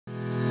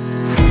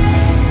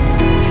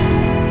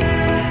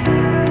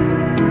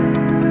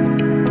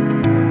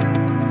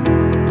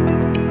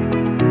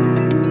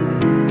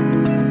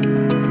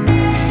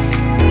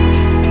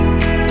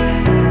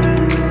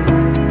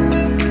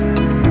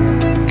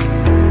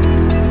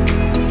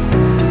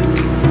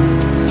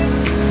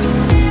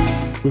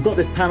We've got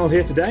this panel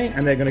here today,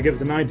 and they're going to give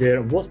us an idea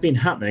of what's been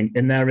happening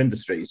in their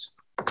industries.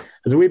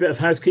 As a wee bit of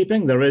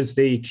housekeeping, there is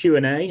the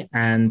Q&A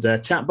and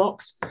chat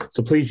box,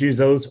 so please use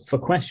those for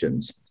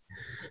questions.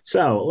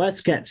 So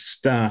let's get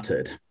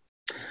started.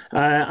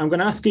 I'm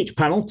going to ask each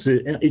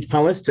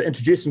panelist to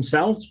introduce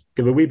themselves,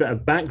 give a wee bit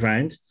of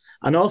background,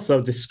 and also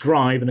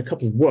describe in a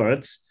couple of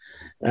words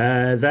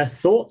their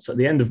thoughts at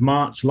the end of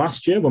March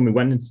last year when we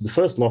went into the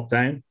first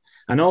lockdown,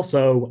 and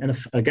also,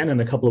 again, in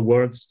a couple of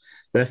words,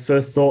 their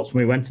first thoughts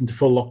when we went into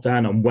full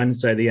lockdown on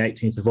Wednesday, the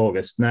 18th of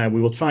August. Now,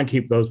 we will try and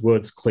keep those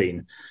words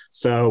clean.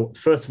 So,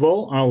 first of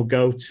all, I'll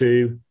go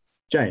to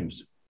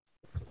James.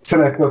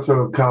 Tēnā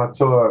koutou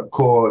katoa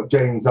ko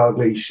James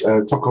Dalglish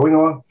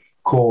Tokoingoa,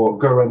 ko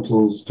Go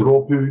Rentals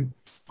Toropu,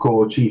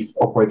 ko Chief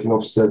Operating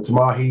Officer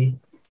Tamahi,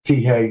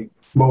 Tihe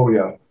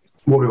Moriora.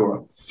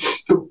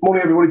 Good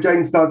morning, everybody.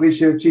 James Dalglish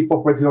here, Chief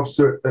Operating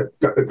Officer at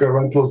Go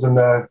Rentals,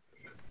 and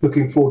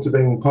looking forward to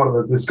being part of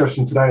the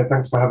discussion today, and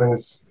thanks for having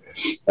us.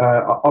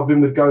 I've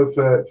been with Go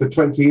for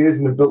 20 years,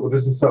 and we've built the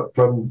business up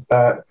from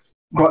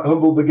quite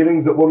humble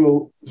beginnings at one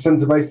little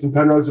centre based in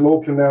Penrose and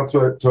Auckland now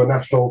to a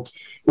national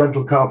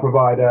rental car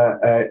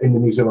provider in the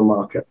New Zealand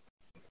market.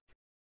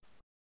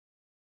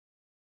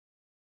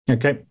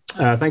 Okay,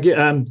 thank you.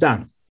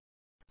 Dan.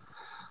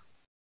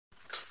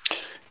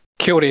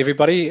 Kia ora,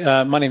 everybody.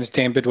 My name is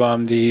Dan Bidwell.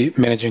 I'm the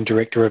Managing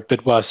Director of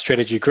Bidwell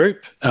Strategy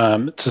Group.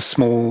 It's a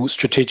small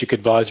strategic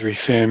advisory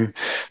firm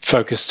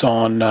focused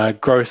on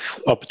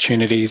growth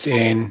opportunities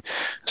and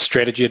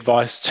strategy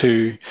advice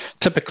to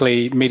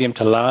typically medium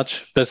to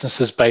large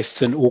businesses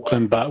based in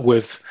Auckland, but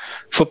with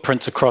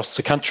footprints across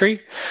the country.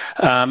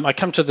 I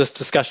come to this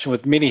discussion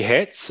with many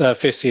hats.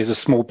 Firstly, as a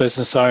small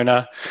business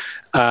owner,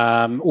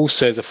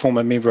 also as a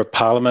former Member of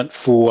Parliament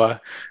for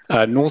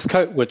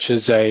Northcote, which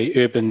is a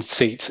urban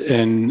seat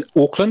in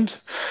Auckland,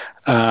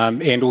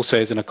 and also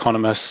as an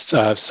economist.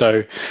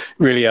 So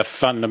really a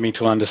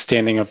fundamental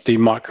understanding of the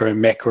micro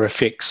and macro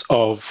effects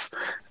of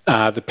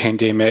the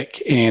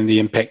pandemic and the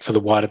impact for the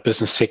wider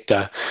business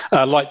sector.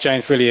 Like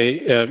James,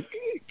 really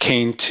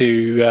keen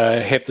to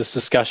have this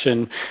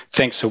discussion.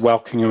 Thanks for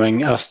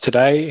welcoming us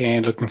today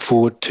and looking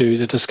forward to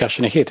the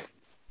discussion ahead.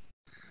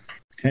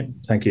 Okay,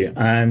 thank you.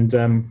 And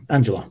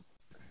Angela.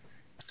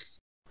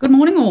 Good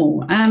morning,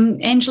 all.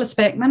 Angela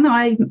Spackman.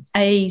 I'm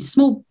a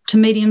small to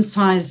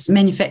medium-sized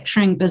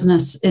manufacturing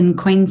business in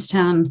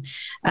Queenstown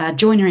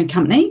joinery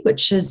company,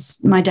 which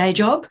is my day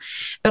job.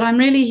 But I'm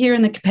really here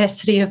in the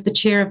capacity of the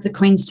chair of the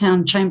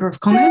Queenstown Chamber of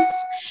Commerce.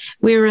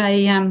 We're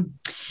a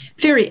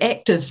very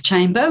active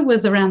chamber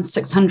with around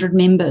 600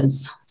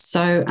 members.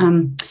 So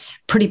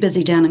pretty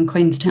busy down in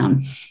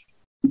Queenstown.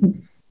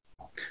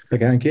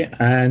 Okay, thank you.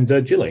 And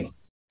Julie.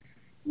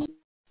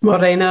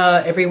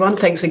 Morena, everyone.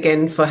 Thanks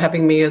again for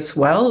having me as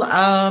well.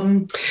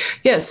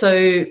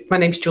 So my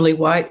name's Julie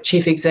White,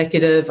 Chief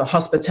Executive of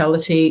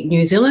Hospitality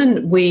New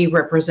Zealand. We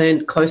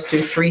represent close to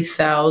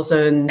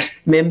 3,000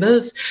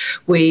 members.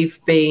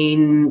 We've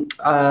been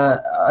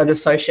an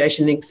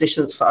association in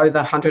existence for over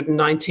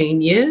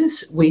 119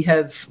 years. We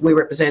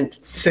represent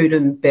food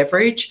and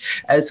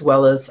beverage as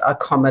well as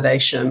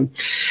accommodation.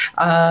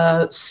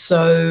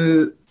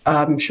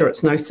 I'm sure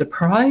it's no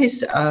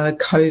surprise.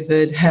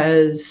 COVID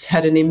has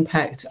had an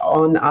impact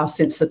on us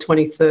since the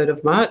 23rd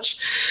of March,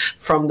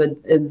 from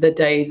the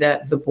day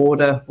that the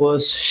border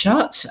was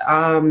shut.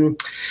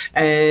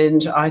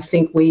 And I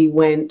think we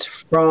went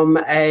from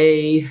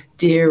a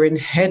deer in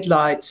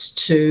headlights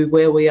to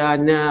where we are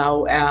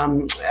now,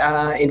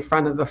 in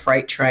front of a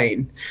freight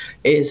train,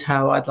 is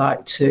how I'd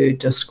like to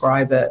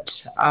describe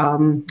it.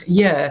 And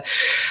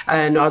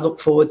I look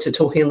forward to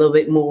talking a little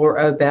bit more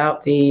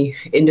about the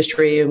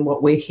industry and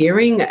what we're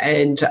hearing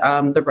and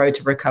the road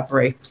to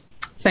recovery.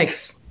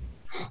 Thanks.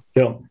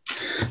 Sure.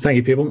 Thank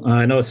you, people.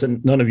 I know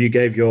none of you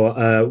gave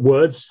your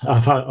words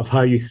of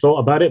how you thought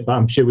about it, but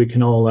I'm sure we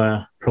can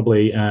all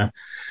probably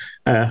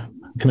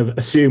kind of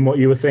assume what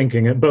you were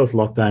thinking at both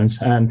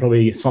lockdowns, and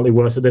probably slightly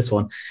worse at this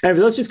one.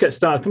 Anyway, let's just get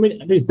started. Can we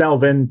please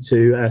delve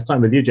into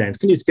starting with you, James?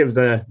 Can you just give us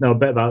a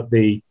bit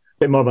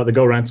more about the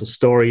Go Rentals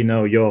story? You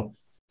know,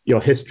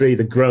 your history,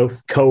 the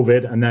growth,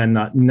 COVID, and then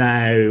that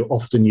now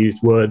often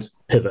used word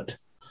pivot.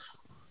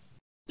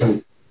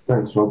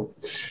 Thanks, Rob.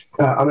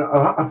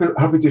 I'm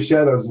happy to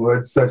share those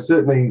words. So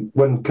certainly,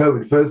 when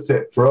COVID first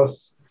hit for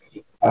us,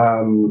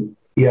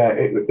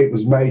 it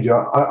was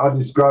major. I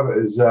describe it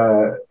as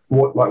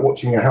like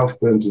watching a house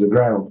burn to the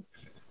ground.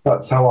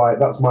 That's my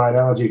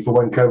analogy for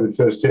when COVID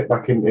first hit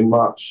back in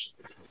March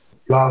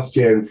last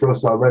year. And for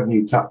us, our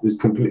revenue tap was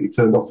completely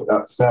turned off at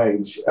that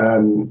stage.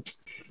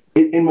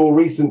 In more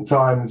recent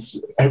times,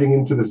 heading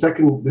into the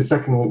second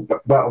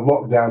bout of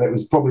lockdown, it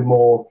was probably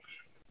more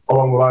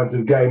along the lines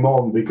of game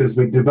on, because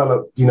we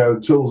developed,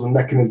 tools and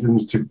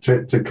mechanisms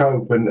to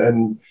cope,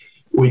 and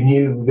we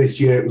knew this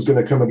year it was going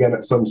to come again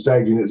at some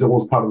stage, and it's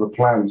always part of the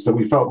plan. So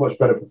we felt much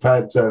better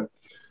prepared to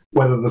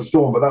weather the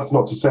storm. But that's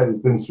not to say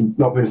there's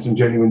not been some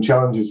genuine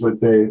challenges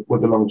with the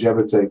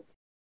longevity.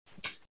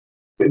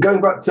 Going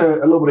back to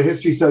a little bit of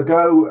history, so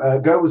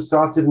Go was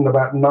started in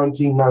about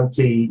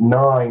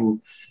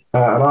 1999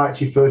 And I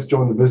actually first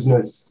joined the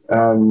business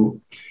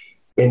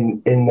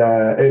in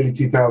early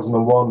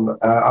 2001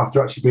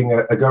 after actually being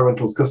a Go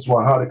Rentals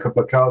customer. I hired a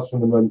couple of cars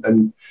from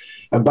them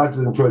and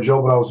badgered them for a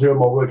job when I was here on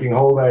my working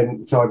holiday.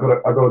 And so I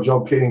got a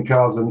job cleaning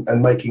cars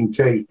and making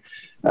tea.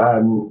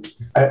 And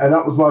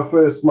that was my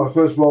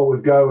first role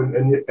with Go.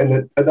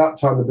 And at that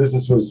time, the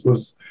business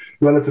was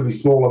relatively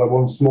small on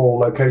one small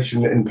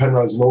location in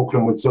Penrose in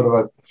Auckland with sort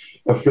of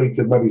a fleet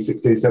of maybe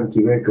 60 or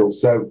 70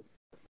 vehicles. So,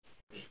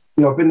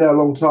 you know, I've been there a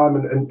long time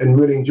and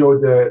really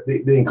enjoyed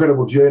the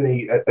incredible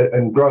journey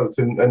and growth.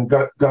 And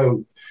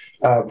Go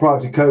prior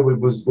to COVID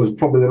was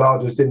probably the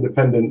largest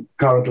independent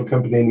car rental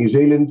company in New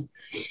Zealand,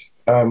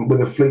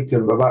 with a fleet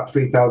of about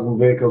 3,000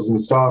 vehicles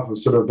and staff of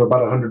sort of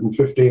about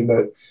 150 in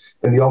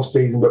the off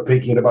season, but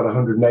peaking at about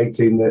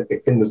 180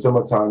 in the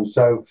summertime.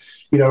 So,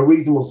 you know, a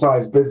reasonable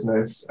sized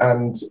business,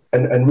 and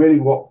really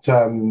what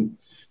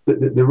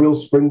the real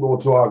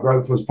springboard to our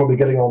growth was probably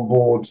getting on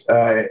board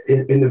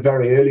in the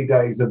very early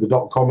days of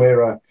the .com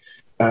era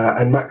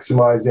and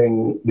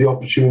maximizing the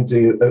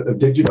opportunity of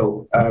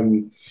digital.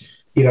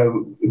 You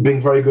know,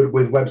 being very good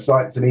with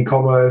websites and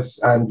e-commerce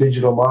and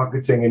digital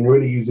marketing, and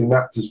really using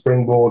that to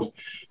springboard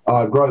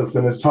our growth.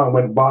 And as time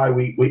went by,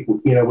 we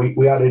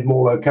added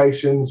more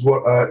locations,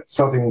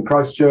 starting in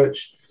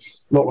Christchurch,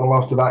 not long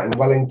after that in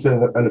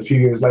Wellington, and a few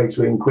years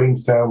later in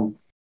Queenstown,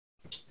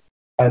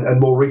 and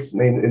more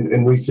recently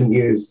in recent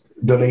years,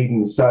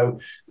 Dunedin. So,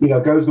 you know,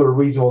 Go's got a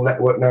reasonable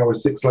network now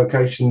with 6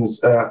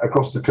 locations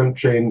across the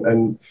country,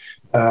 and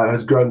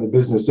has grown the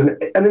business. And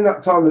in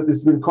that time, that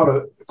there's been quite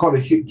a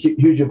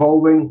huge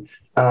evolving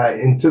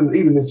in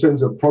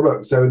terms of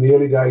products. So in the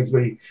early days,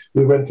 we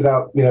rented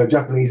out, you know,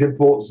 Japanese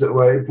imports that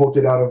were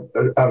imported out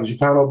of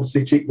Japan,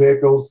 obviously cheap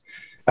vehicles.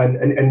 And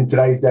in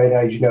today's day and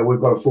age, you know, we've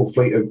got a full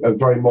fleet of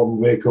very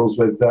modern vehicles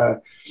with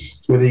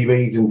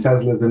EVs and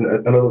Teslas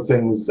and other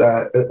things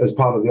as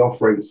part of the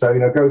offering. So, you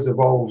know, Go's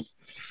evolved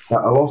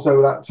a lot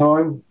over that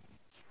time.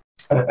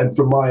 And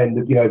from my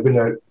end, you know, been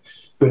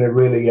a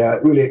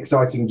really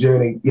exciting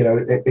journey, you know,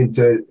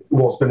 into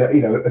what's been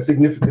a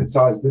significant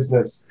sized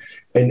business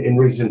in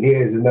recent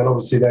years. And then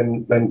obviously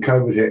then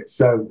COVID hit.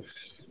 So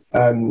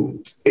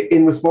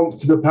in response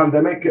to the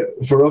pandemic,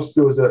 for us,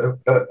 there was a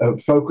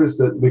focus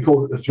that we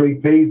called it the 3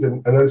 Ps,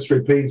 and those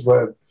 3 Ps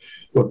were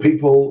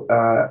people,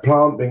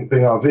 plant,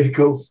 being our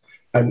vehicles,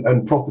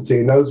 and property.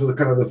 And those were the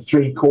kind of the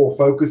 3 core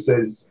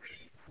focuses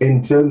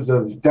in terms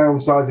of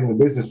downsizing the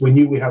business. We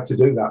knew we had to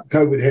do that.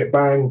 COVID hit,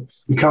 bang.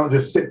 You can't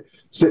just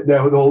sit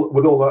there with all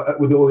the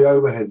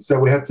overheads. So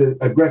we had to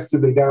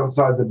aggressively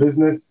downsize the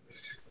business.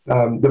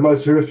 The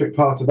most horrific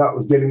part of that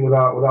was dealing with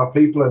our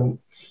people, and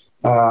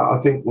I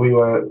think we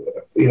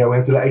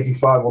had to let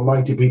 85 or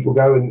 90 people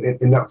go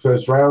in that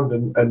first round,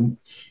 and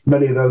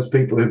many of those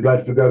people who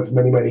bled for Go for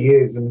many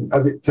years. And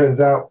as it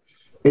turns out,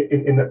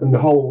 in the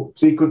whole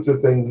sequence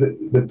of things,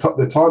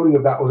 the timing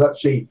of that was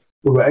actually,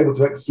 we were able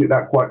to execute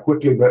that quite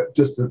quickly, but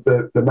just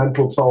the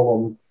mental toll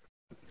on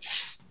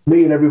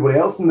me and everybody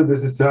else in the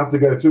business to have to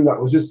go through that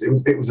was just,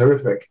 it was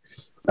horrific.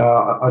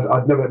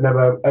 I'd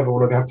never ever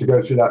want to have to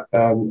go through that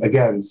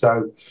again.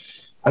 So,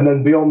 and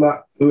then beyond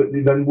that,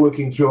 then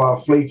working through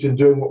our fleet and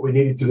doing what we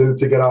needed to do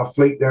to get our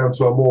fleet down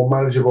to a more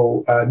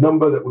manageable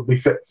number that would be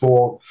fit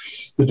for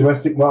the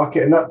domestic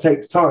market. And that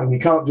takes time. You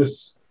can't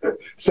just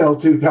sell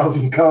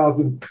 2,000 cars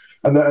and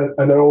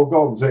they're all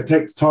gone. So it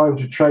takes time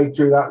to trade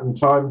through that and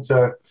time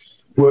to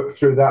work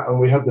through that. And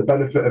we had the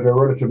benefit of a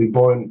relatively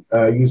buoyant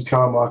used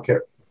car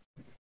market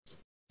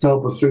to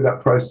help us through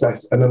that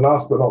process. And then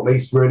last but not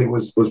least really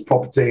was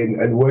property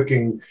and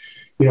working,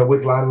 you know,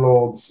 with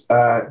landlords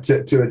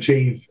to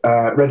achieve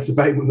rent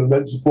abatement and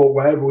rent support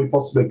wherever we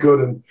possibly could,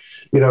 and,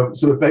 you know,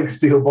 sort of beg,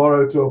 steal,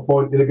 borrow to a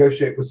point,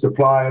 negotiate with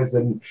suppliers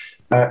and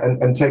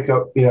take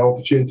up, you know,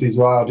 opportunities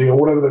with IRD or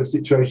whatever those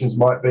situations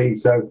might be.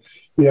 So,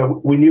 you know,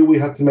 we knew we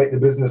had to make the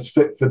business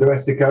fit for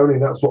domestic only,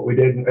 and that's what we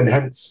did. And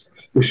hence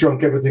we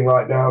shrunk everything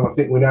right now. And I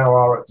think we now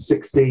are at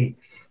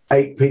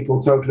 68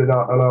 people total in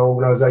our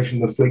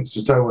organisation. The fleet's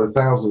just over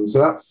 1,000. So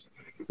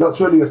that's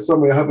really a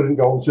summary. I hope I didn't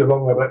go on too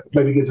long there, but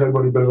maybe gives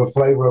everybody a bit of a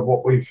flavour of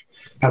what we've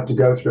had to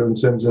go through in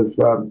terms of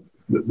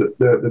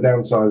the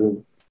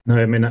downsizing. No,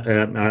 I mean,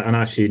 and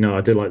actually, no, I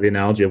do like the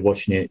analogy of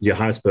watching your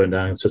house burn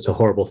down. It's such a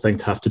horrible thing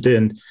to have to do.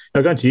 And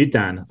now going to you,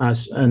 Dan,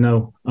 as I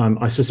know,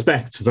 I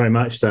suspect very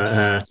much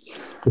that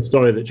the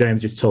story that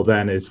James just told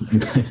then is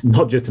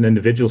not just an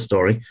individual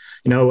story.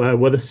 You know,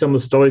 were there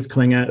similar stories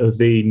coming out of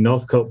the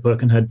Northcote,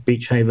 Birkenhead,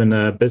 Beach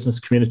Haven business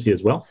community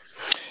as well?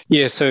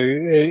 Yeah, so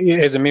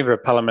as a member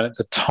of Parliament at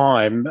the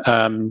time,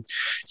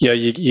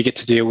 you get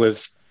to deal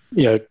with,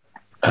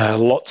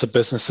 lots of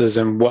businesses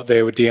and what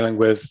they were dealing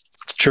with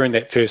during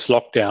that first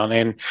lockdown.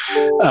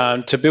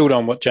 And to build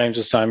on what James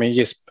was saying, I mean,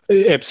 yes,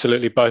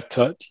 absolutely, both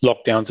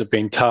lockdowns have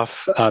been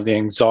tough. The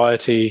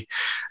anxiety,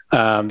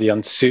 the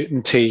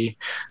uncertainty.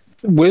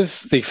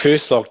 With the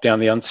first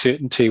lockdown, the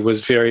uncertainty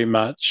was very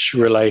much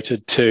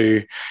related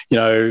to,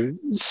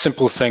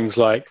 simple things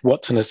like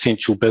what's an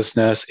essential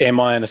business? Am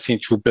I an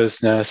essential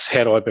business?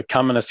 How do I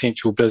become an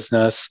essential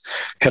business?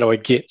 How do I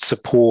get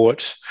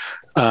support?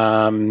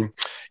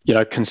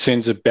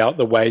 concerns about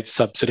the wage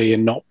subsidy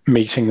and not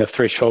meeting the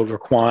threshold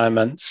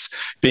requirements,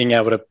 being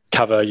able to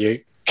cover your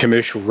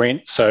commercial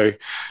rent. So,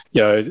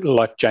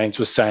 like James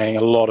was saying,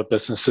 a lot of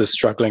businesses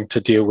struggling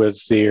to deal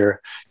with their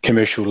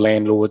commercial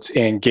landlords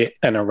and get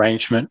an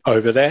arrangement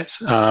over that.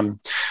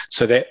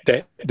 So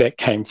that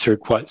came through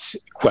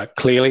quite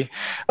clearly.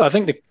 I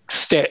think the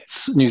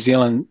stats New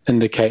Zealand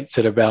indicates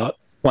that about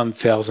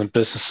 1,000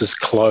 businesses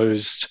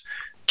closed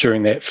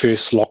during that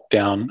first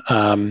lockdown,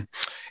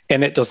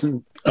 and that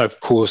doesn't, of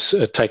course,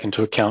 take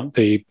into account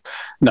the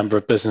number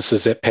of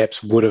businesses that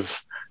perhaps would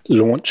have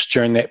launched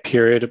during that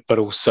period, but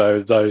also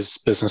those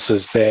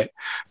businesses that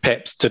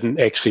perhaps didn't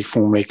actually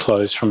formally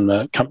close from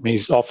the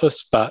company's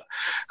office. But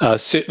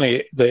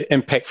certainly the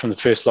impact from the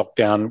first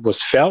lockdown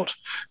was felt,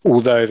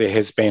 although there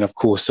has been, of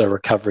course, a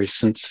recovery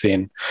since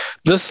then.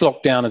 This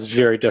lockdown is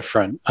very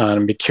different,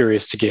 and I'd be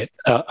curious to get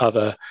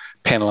other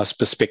panelist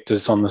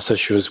perspectives on this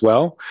issue as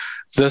well.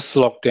 This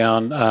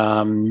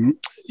lockdown,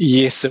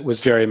 yes, it was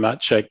very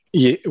much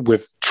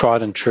we've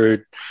tried and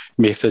true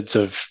methods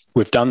of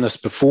we've done this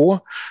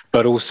before,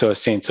 but also a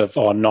sense of,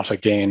 not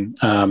again.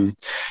 And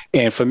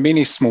for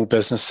many small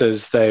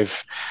businesses,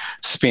 they've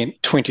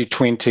spent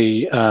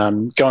 2020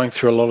 going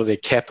through a lot of their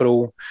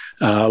capital.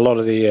 A lot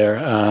of their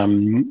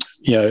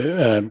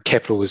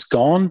capital is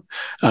gone.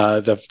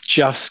 They've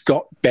just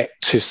got back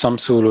to some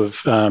sort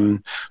of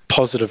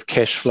positive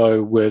cash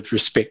flow with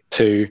respect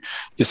to,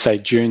 say,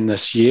 June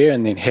this year,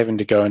 and then having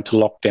to go into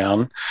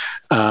lockdown.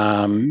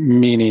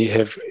 Many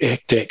have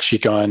had to actually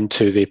go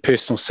into their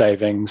personal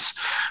savings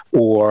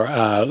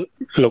or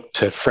look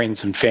to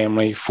friends and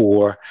family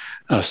for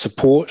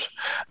support.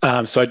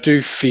 So I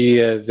do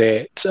fear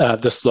that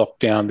this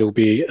lockdown, there'll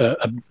be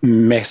a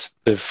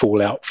massive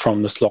fallout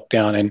from this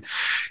lockdown,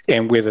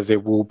 and whether there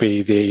will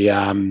be the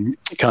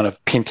kind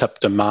of pent-up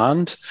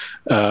demand.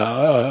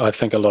 I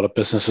think a lot of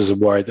businesses are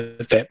worried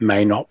that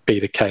may not be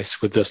the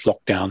case with this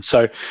lockdown.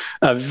 So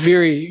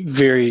very,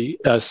 very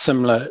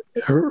similar,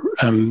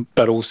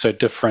 but also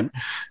different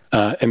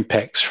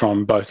impacts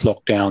from both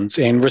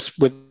lockdowns. And with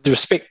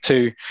respect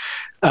to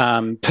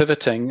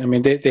pivoting, I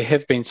mean, there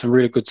have been some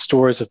really good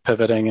stories of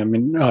pivoting. I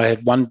mean, I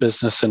had one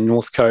business in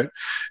Northcote,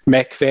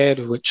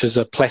 MacVad, which is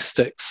a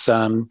plastics,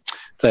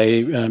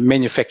 they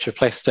manufacture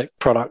plastic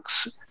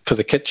products for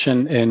the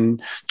kitchen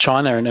in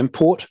China and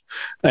import,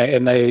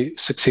 and they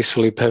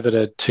successfully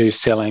pivoted to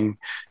selling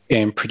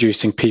and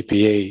producing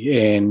PPE,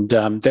 and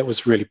that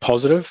was really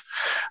positive.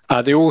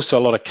 There are also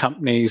a lot of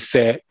companies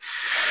that,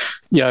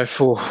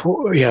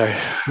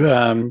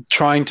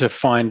 trying to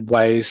find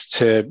ways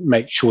to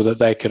make sure that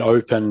they could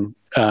open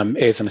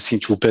as an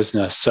essential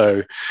business.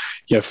 So,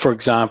 for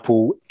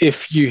example,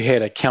 if you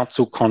had a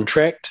council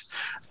contract,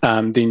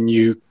 then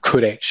you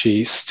could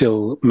actually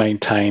still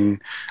maintain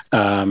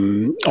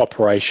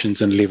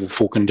operations in level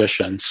 4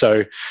 conditions.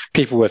 So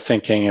people were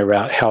thinking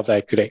about how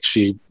they could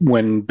actually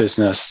win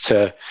business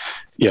to,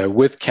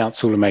 with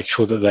council to make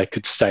sure that they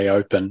could stay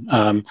open.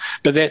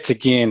 But that's,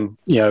 again,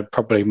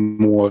 probably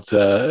more of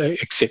the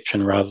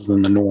exception rather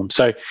than the norm.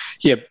 So,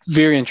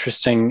 very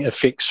interesting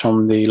effects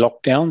from the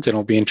lockdowns, and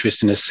it'll be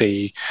interesting to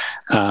see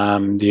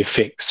the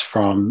effects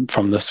from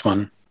this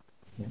one.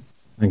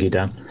 Thank you,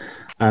 Dan.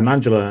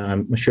 Angela,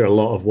 I'm sure a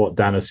lot of what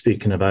Dan is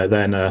speaking about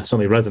then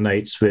certainly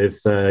resonates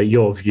with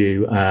your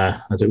view,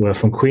 as it were,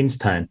 from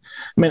Queenstown.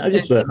 I mean, I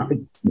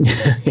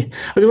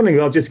was wondering,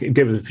 I'll just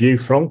give a view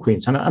from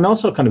Queenstown and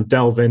also kind of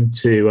delve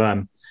into,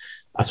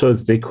 I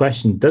suppose, the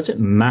question, does it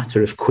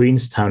matter if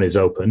Queenstown is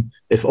open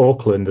if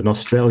Auckland and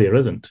Australia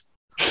isn't?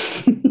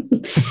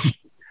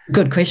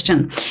 Good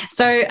question.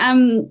 So,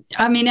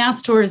 I mean, our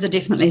stories are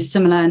definitely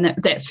similar, and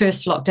that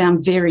first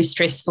lockdown, very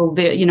stressful,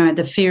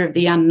 the fear of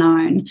the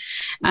unknown.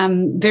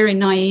 Very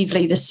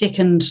naively, the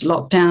second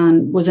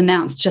lockdown was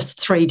announced just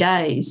 3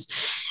 days.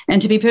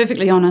 And to be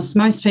perfectly honest,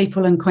 most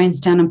people in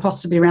Queenstown and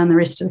possibly around the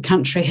rest of the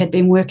country had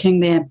been working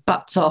their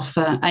butts off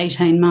for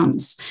 18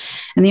 months.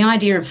 And the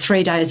idea of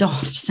 3 days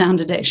off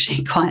sounded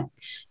actually quite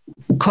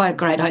a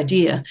great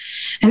idea.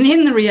 And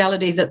then the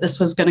reality that this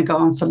was going to go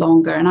on for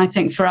longer. And I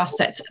think for us,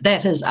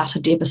 that is utter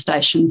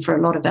devastation for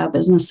a lot of our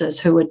businesses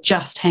who are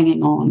just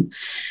hanging on.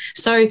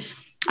 So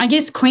I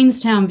guess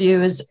Queenstown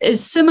view is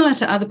similar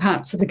to other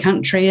parts of the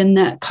country in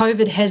that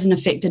COVID hasn't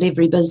affected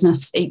every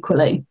business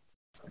equally.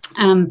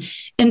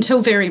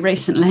 Until very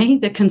recently,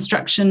 the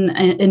construction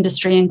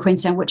industry in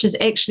Queenstown, which is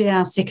actually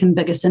our second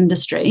biggest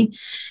industry,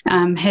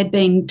 had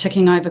been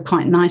ticking over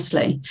quite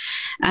nicely.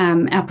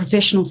 Our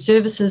professional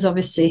services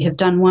obviously have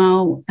done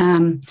well,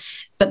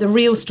 but the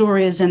real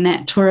story is in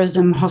that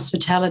tourism,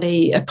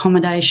 hospitality,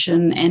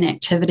 accommodation and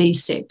activity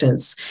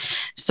sectors.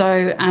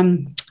 So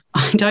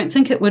I don't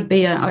think it would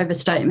be an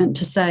overstatement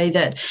to say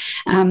that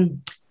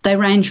they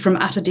range from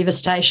utter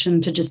devastation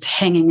to just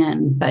hanging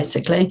in,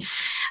 basically.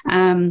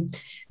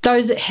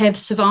 Those that have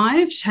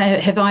survived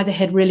have either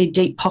had really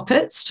deep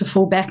pockets to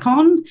fall back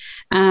on,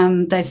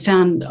 they've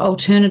found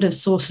alternative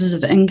sources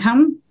of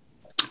income,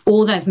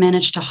 or they've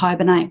managed to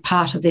hibernate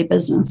part of their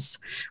business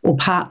or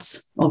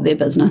parts of their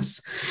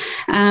business.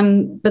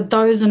 But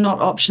those are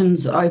not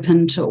options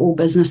open to all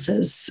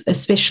businesses,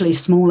 especially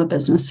smaller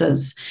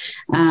businesses.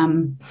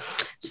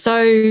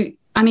 So,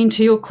 I mean,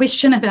 to your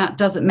question about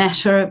does it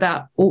matter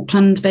about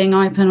Auckland being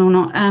open or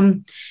not,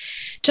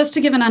 just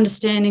to give an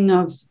understanding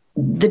of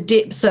the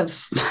depth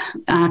of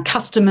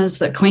customers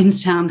that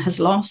Queenstown has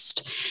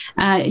lost,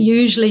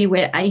 usually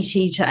we're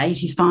 80 to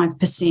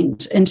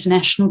 85%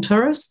 international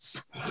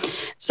tourists.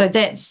 So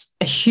that's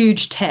a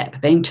huge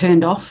tap being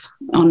turned off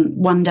on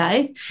one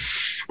day.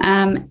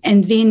 And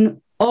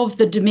then of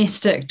the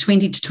domestic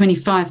 20 to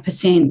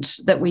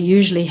 25% that we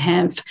usually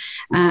have,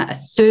 a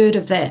third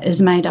of that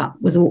is made up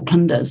with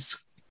Aucklanders.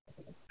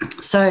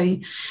 So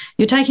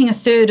you're taking a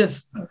third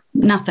of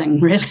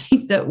nothing really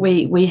that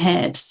we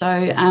had.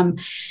 So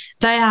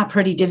they are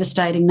pretty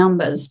devastating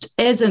numbers.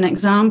 As an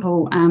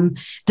example,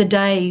 the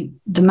day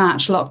the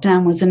March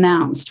lockdown was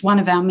announced, one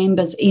of our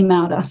members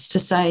emailed us to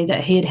say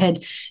that he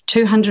had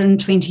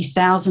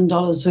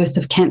 $220,000 worth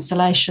of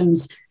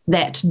cancellations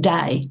that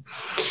day.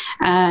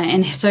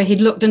 And so he'd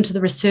looked into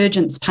the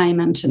resurgence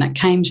payment and it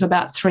came to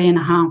about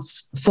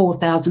 $3,500,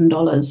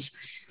 $4,000.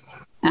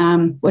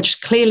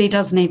 Which clearly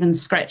doesn't even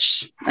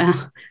scratch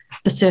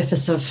the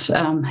surface of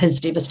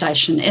his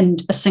devastation in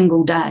a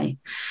single day.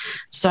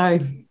 So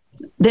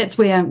that's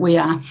where we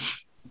are.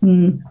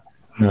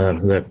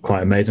 They're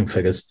quite amazing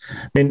figures.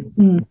 I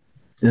mean,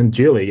 and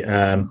Julie,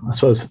 I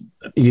suppose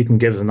you can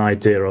give us an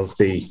idea of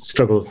the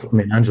struggles. I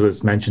mean,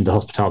 Angela's mentioned the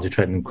hospitality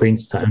trade in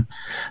Queenstown.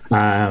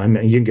 I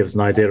mean, you can give us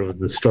an idea of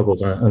the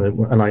struggles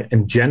like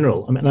in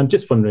general. I mean, I'm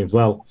just wondering as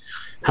well,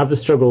 have the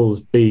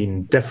struggles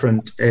been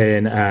different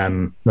in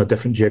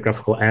different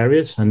geographical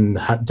areas? And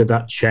did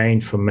that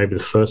change from maybe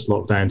the first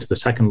lockdown to the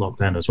second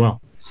lockdown as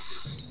well?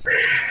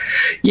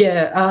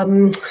 Yeah,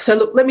 so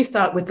look, let me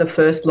start with the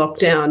first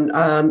lockdown.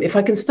 If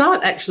I can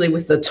start actually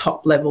with the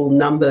top level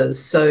numbers.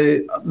 So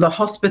the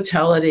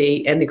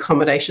hospitality and the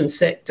accommodation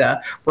sector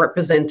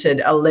represented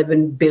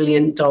 $11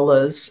 billion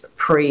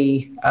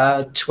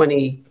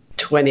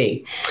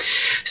pre-2020.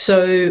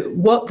 So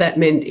what that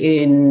meant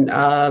in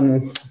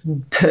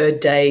per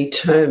day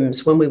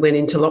terms, when we went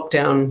into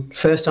lockdown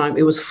first time,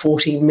 it was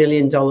 $40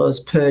 million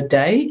per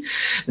day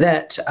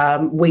that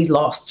we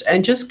lost.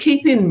 And just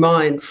keep in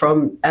mind,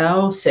 from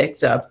our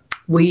sector,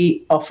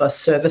 we offer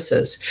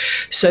services.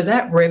 So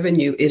that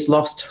revenue is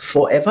lost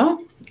forever.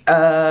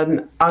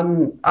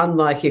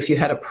 Unlike if you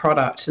had a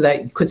product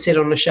that could sit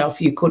on a shelf,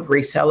 you could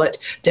resell it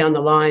down the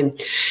line.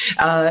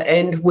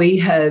 And we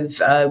have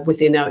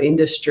within our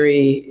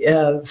industry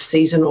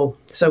seasonal.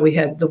 So we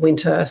had the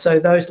winter. So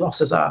those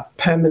losses are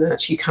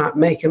permanent. You can't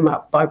make them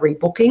up by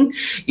rebooking.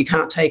 You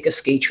can't take a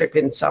ski trip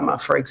in summer,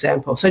 for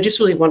example. So just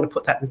really want to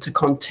put that into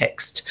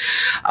context.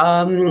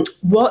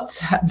 What's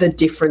the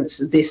difference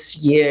this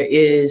year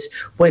is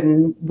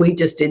when we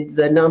just did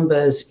the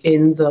numbers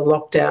in the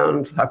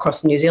lockdown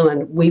across New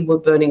Zealand, we were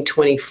burning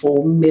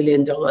 $24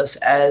 million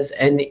as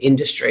an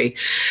industry.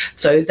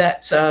 So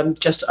that's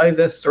just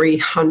over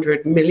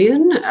 300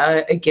 million,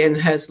 again,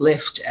 has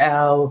left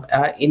our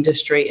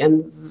industry,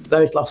 and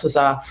those losses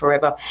are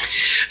forever.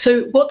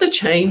 So what the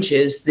change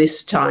is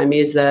this time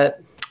is that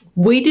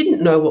we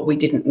didn't know what we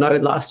didn't know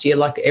last year,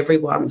 like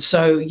everyone.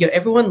 So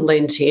everyone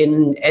lent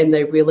in and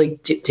they really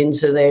dipped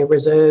into their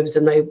reserves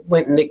and they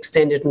went and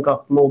extended and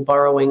got more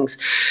borrowings.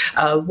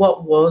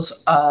 What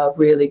was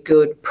really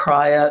good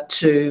prior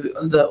to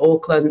the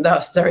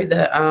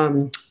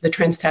the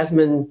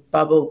Trans-Tasman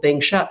bubble being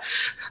shut,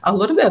 a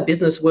lot of our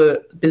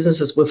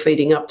businesses were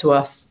feeding up to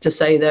us to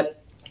say that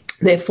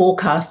they're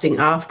forecasting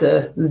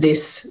after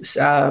this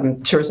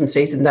tourism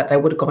season that they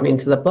would have gone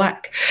into the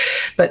black.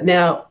 But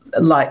now,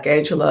 like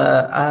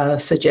Angela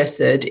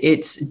suggested,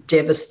 it's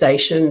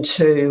devastation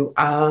to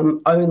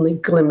only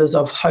glimmers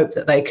of hope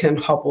that they can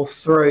hobble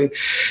through.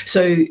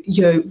 So,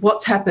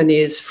 what's happened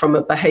is, from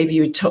a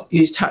behaviour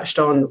you touched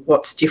on,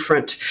 what's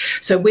different.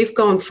 So we've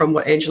gone from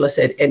what Angela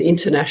said, an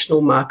international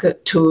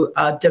market to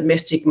a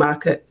domestic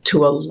market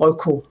to a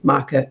local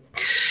market.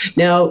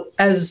 Now,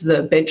 as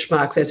the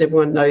benchmarks, as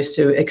everyone knows,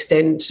 to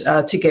extend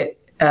to get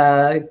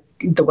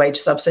the wage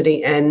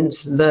subsidy and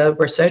the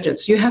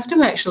resurgence, you have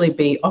to actually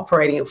be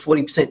operating at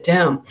 40%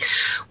 down.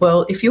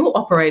 Well, if you're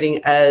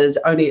operating as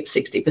only at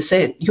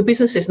 60%, your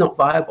business is not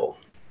viable.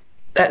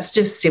 That's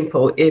just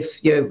simple, if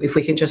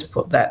we can just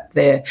put that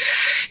there.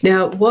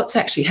 Now, what's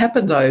actually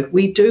happened, though,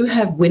 we do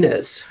have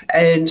winners.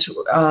 And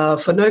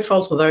for no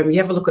fault of their own, when you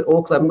have a look at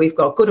Auckland, we've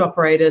got good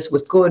operators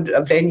with good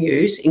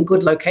venues in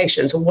good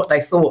locations, or what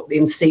they thought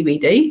in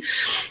CBD.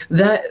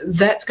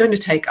 That's going to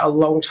take a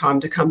long time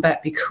to come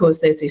back, because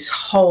there's this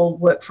whole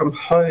work from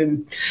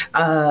home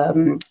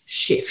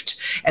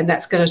shift, and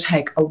that's going to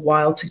take a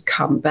while to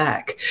come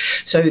back.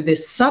 So the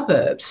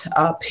suburbs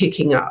are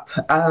picking up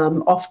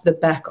off the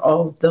back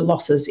of the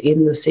losses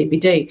in the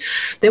CBD.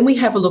 Then we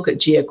have a look at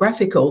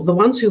geographical. The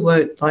ones who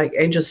weren't, like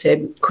Angela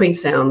said,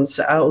 Queenstown's,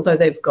 although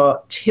they've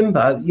got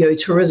timber,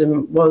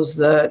 tourism was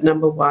the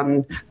number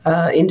one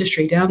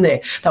industry down there.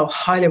 They were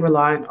highly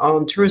reliant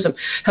on tourism.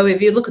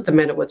 However, you look at the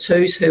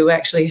Manawatu's who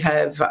actually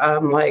have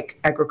like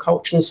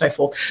agriculture and so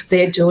forth,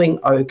 they're doing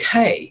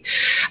okay.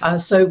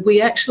 So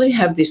we actually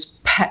have this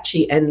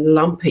patchy and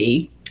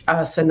lumpy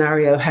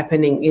scenario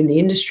happening in the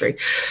industry.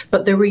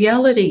 But the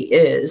reality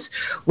is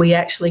we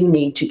actually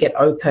need to get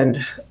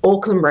opened.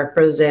 Auckland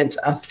represents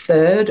a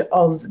third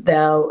of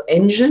our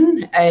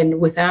engine, and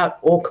without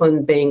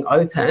Auckland being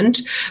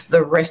opened,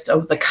 the rest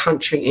of the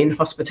country in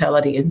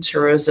hospitality and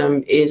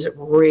tourism is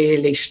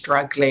really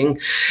struggling.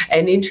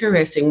 And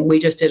interesting, we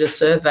just did a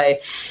survey,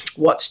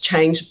 what's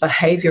changed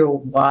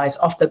behavioural wise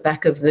off the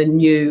back of the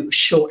new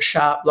short,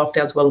 sharp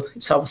lockdowns. Well,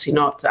 it's obviously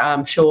not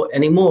short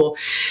anymore.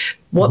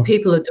 What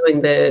people are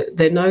doing,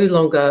 they're no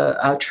longer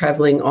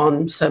travelling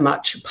on so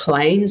much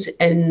planes,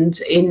 and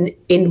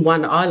in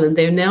one island,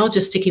 they're now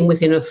just sticking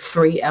within a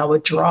 3-hour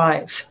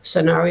drive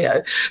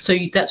scenario. So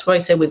that's why I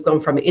said we've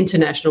gone from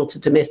international to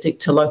domestic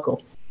to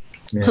local.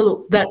 Yeah. So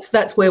look,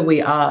 that's where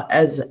we are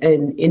as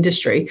an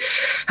industry.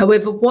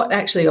 However, what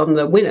actually on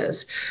the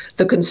winners,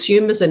 the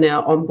consumers are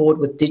now on board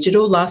with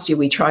digital. Last year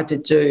we tried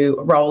to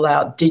roll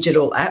out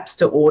digital apps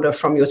to order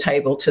from your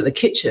table to the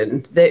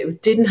kitchen. They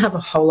didn't have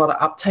a whole lot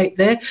of uptake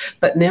there,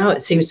 but now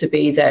it seems to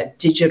be that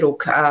digital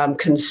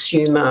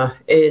consumer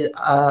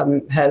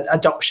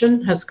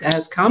adoption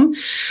has come.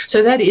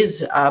 So that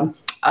is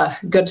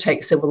got to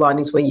take silver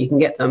linings where you can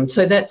get them.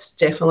 So that's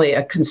definitely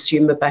a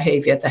consumer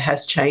behaviour that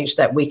has changed,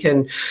 that we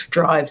can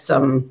drive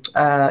some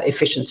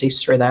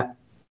efficiencies through that.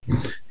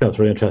 That's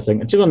really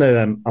interesting. I just want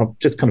to, I'll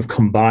just kind of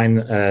combine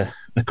a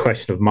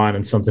question of mine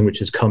and something which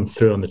has come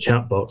through on the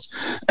chat box.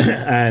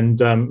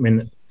 And I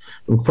mean,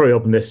 we'll probably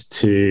open this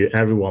to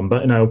everyone,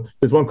 but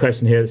there's one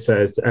question here that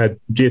says,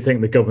 do you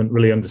think the government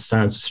really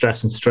understands the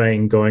stress and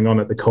strain going on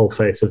at the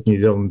coalface of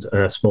New Zealand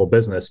small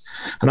business?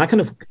 And I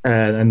kind of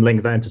and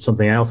link that into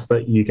something else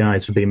that you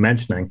guys have been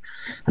mentioning,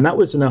 and that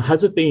was,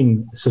 has it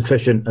been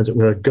sufficient, as it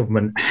were,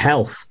 government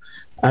help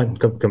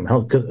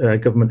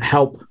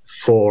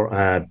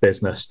for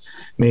business?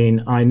 I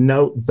mean, I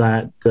note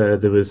that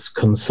there was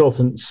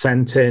consultants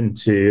sent in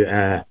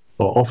to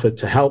or offered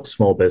to help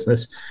small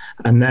business,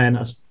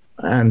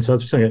 and so I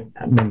was just saying,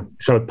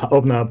 shall I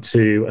open up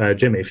to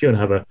Jimmy, if you want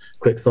to have a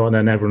quick thought, and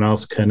then everyone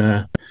else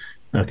can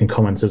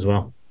comment as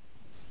well.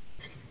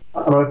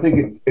 I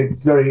think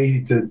it's very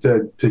easy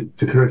to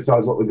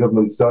criticise what the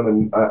government's done,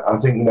 and I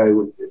think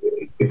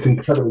it's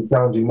incredibly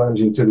challenging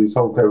managing through this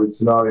whole COVID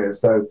scenario.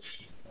 So,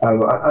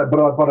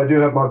 but I do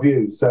have my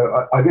views.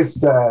 So I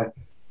guess.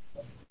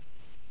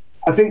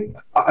 I think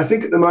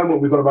at the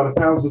moment we've got about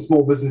 1,000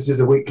 small businesses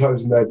a week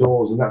closing their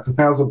doors, and that's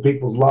 1,000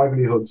 people's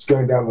livelihoods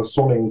going down the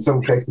Swanee. In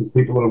some cases,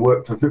 people that have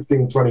worked for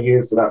 15, 20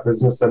 years for that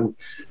business, and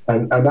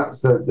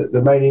that's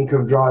the main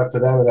income drive for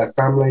them and their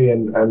family.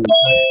 And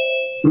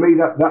for me,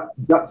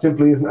 that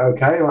simply isn't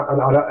okay. And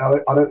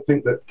I don't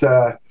think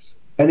that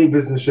any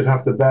business should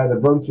have to bear the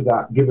brunt of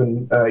that,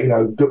 given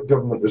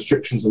government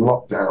restrictions and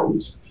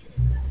lockdowns.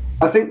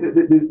 I think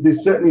that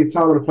there's certainly a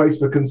time and a place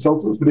for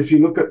consultants, but if you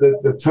look at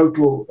the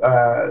total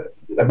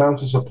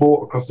amount of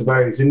support across the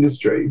various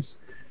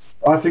industries,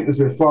 I think there's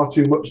been far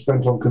too much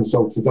spent on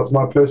consultants. That's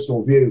my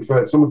personal view.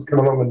 For someone to come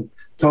along and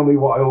tell me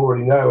what I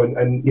already know,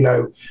 and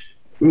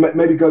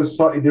maybe goes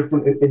slightly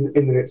different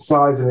in its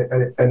size,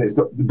 and it's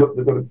got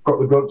the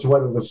grunt to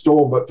weather the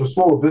storm. But for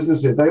smaller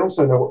businesses, they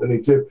also know what they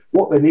need to.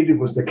 What they needed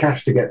was the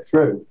cash to get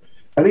through.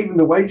 And even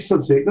the wage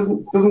subsidy, it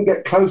doesn't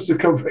get close to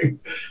covering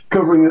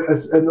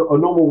a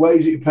normal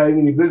wage that you're paying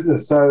in your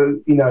business.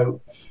 So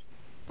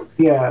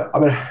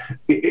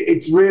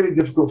it's really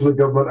difficult for the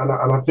government,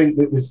 and I think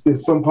that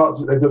there's some parts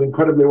that they've done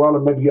incredibly well,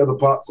 and maybe other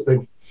parts that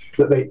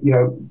they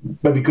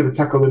maybe could have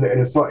tackled in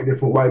a slightly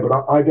different way.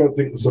 But I don't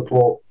think the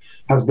support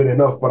has been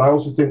enough. But I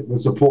also think the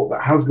support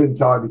that has been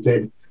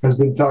targeted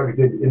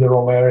in the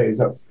wrong areas.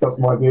 That's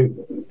my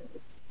view.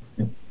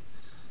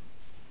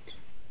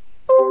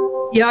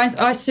 Yeah,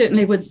 I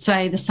certainly would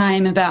say the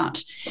same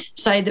about,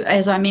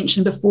 as I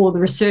mentioned before, the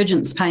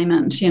resurgence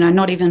payment,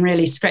 not even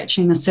really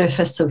scratching the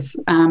surface of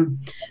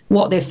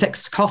what their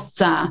fixed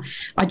costs are.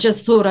 I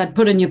just thought I'd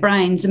put in your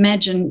brains,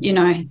 imagine,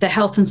 the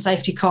health and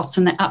safety costs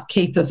and the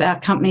upkeep of our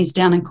companies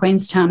down in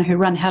Queenstown who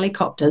run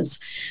helicopters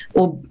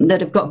or that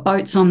have got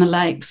boats on the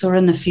lakes or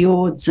in the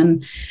fjords.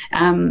 And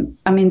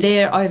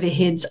their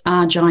overheads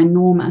are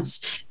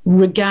ginormous,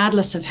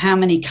 regardless of how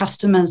many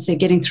customers they're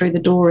getting through the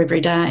door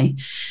every day.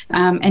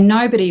 And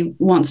nobody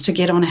wants to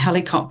get on a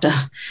helicopter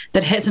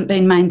that hasn't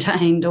been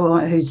maintained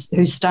or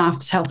whose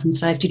staff's health and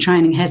safety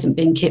training hasn't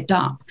been kept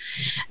up.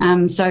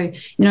 So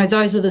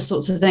those are the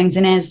sorts of things.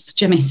 And as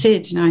Jimmy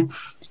said,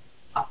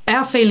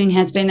 our feeling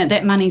has been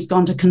that money's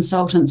gone to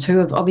consultants who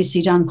have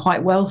obviously done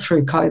quite well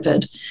through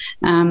COVID.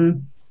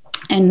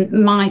 And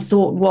my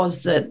thought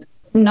was that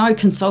no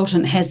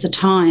consultant has the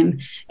time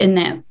in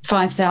that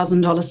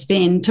 $5,000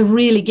 spend to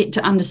really get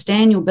to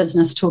understand your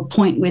business to a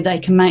point where they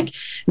can make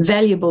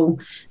valuable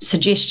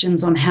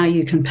suggestions on how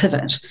you can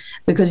pivot,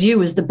 because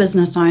you as the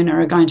business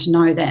owner are going to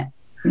know that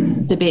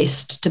the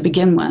best to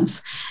begin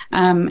with.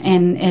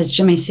 And as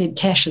Jimmy said,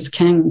 cash is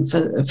king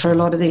for a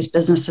lot of these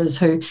businesses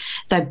who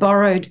they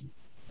borrowed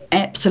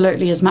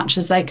absolutely as much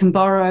as they can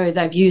borrow.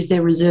 They've used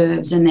their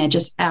reserves and they're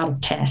just out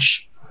of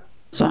cash.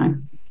 So,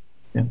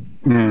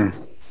 yeah.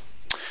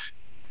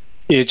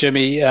 Yeah,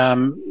 Jimmy,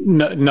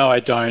 no, I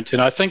don't.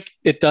 And I think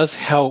it does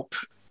help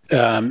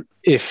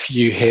if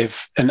you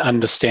have an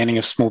understanding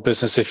of small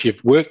business, if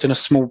you've worked in a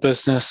small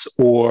business,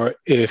 or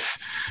if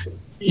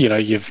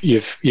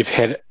you've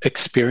had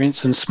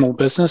experience in small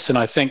business. And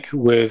I think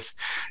with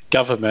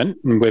government,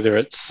 and whether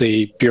it's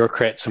the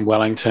bureaucrats in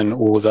Wellington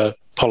or the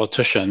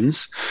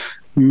politicians,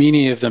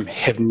 many of them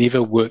have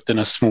never worked in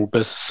a small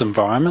business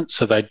environment,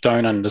 so they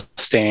don't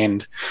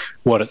understand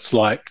what it's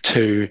like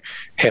to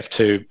have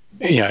to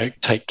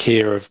take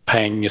care of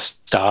paying your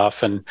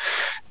staff and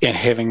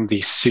having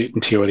the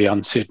certainty or the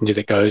uncertainty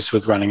that goes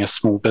with running a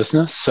small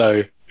business.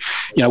 So,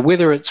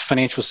 whether it's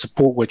financial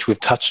support, which we've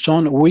touched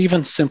on, or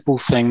even simple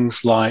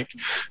things like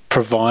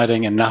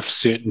providing enough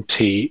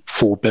certainty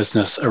for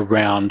business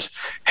around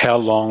how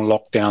long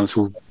lockdowns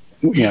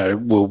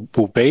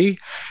will be,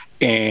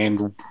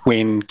 and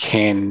when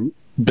can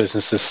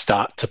businesses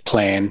start to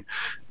plan,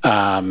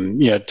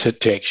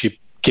 to actually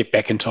get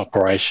back into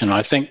operation.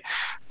 I think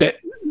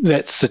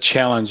that's the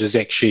challenge. Is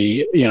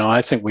actually,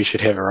 I think we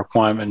should have a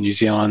requirement in New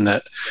Zealand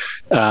that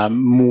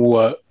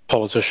more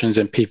politicians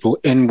and people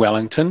in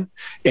Wellington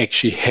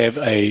actually have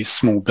a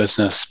small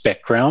business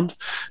background,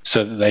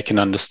 so that they can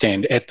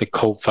understand at the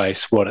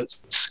coalface what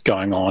it's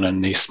going on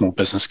in the small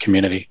business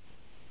community.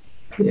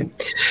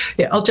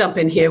 Yeah, I'll jump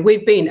in here.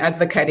 We've been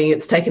advocating,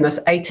 it's taken us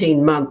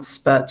 18 months,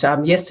 but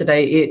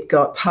yesterday it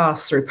got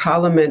passed through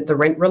Parliament, the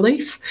rent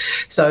relief.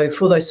 So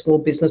for those small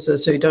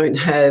businesses who don't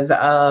have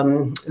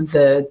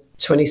the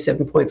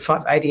 27.5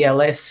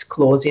 ADLS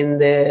clause in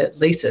their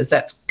leases,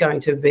 that's going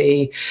to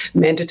be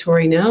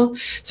mandatory now.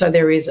 So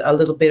there is a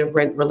little bit of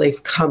rent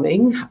relief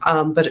coming,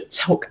 but it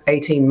took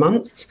 18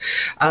 months.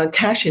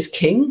 Cash is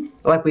king,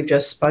 like we've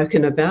just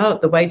spoken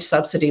about. The wage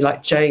subsidy,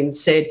 like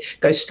James said,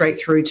 goes straight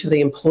through to the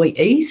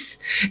employees,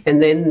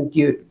 and then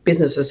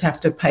businesses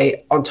have to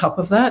pay on top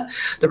of that.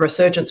 The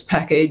resurgence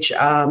package,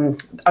 only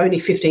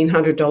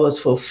 $1,500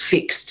 for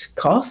fixed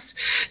costs.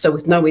 So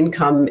with no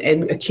income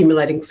and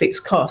accumulating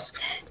fixed costs,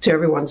 to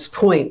everyone's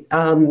point,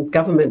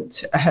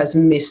 government has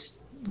missed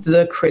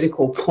the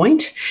critical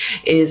point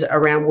is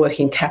around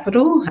working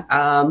capital.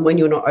 When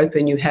you're not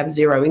open, you have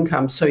zero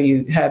income, so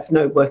you have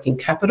no working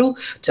capital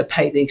to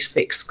pay these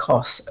fixed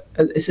costs.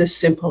 It's as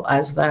simple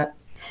as that.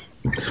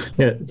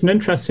 Yeah, it's an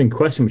interesting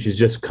question which has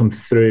just come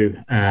through.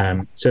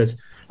 Says,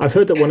 I've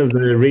heard that one of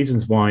the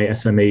reasons why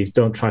SMEs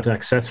don't try to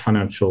access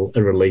financial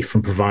relief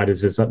from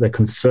providers is that they're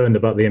concerned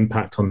about the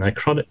impact on their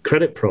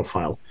credit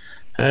profile.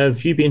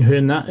 Have you been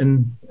hearing that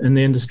in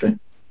the industry?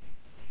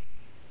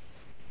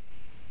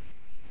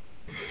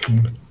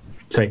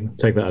 Take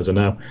that as a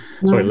no.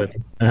 Sorry,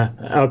 Lynn.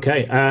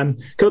 Okay.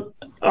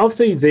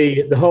 Obviously,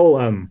 the whole.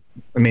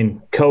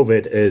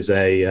 COVID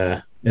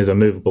is a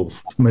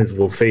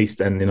movable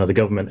feast, and the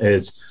government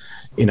is,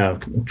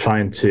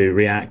 trying to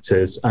react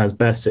as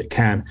best it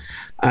can.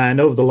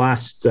 And over the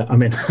last,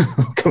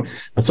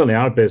 that's only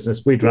our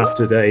business. We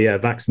drafted a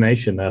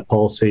vaccination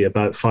policy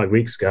about 5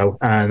 weeks ago,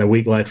 and a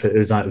week later it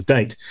was out of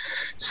date.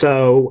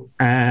 So,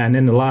 and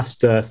in the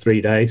last 4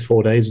 days,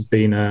 there's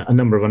been a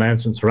number of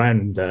announcements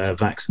around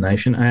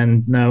vaccination,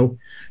 and now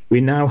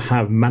we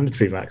have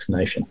mandatory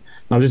vaccination.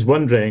 I was just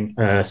wondering,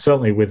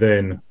 certainly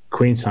within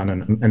Queenstown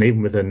and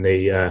even within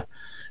the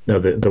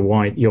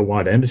your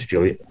wider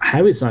industry,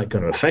 how is that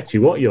going to affect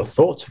you? What are your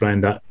thoughts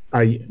around that?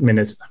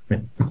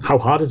 How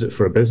hard is it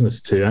for a business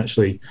to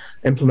actually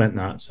implement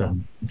that? So,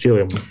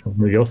 Julia,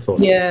 what are your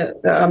thoughts? Yeah,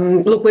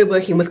 look, we're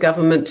working with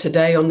government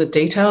today on the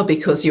detail,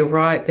 because you're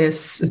right,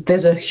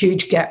 there's a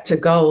huge gap to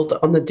gold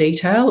on the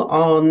detail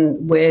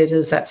on where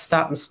does that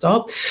start and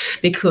stop,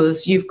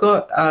 because you've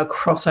got a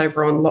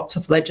crossover on lots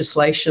of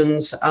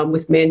legislations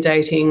with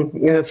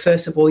mandating.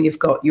 First of all, you've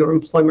got your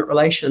employment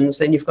relations,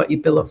 then you've got your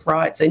Bill of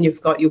Rights, and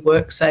you've got your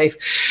WorkSafe.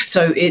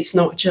 So it's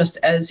not just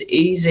as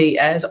easy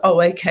as,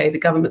 the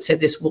government said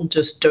this, we'll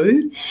just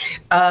do.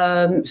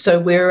 So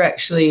we're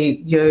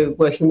actually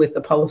working with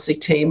the policy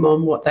team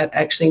on what that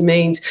actually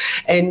means.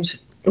 And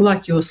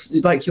like you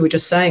were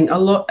just saying, a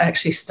lot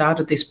actually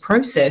started this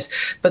process,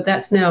 but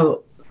that's now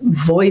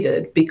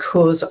voided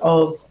because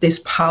of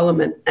this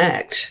Parliament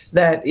Act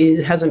that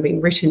hasn't been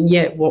written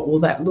yet. What will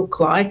that look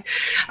like?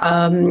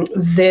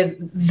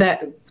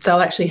 They'll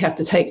actually have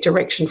to take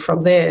direction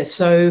from there.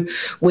 So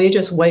we're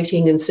just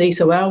waiting and see.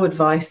 So our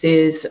advice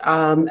is,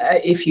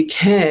 if you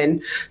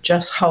can,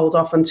 just hold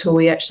off until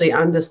we actually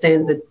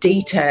understand the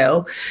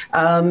detail,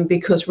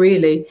 because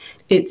really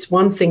it's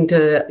one thing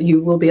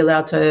you will be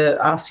allowed to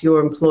ask your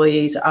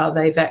employees, are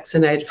they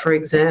vaccinated, for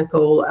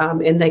example,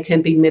 and they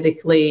can be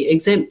medically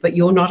exempt, but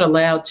you're not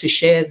allowed to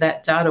share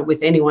that data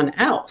with anyone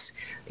else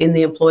in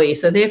the employee.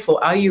 So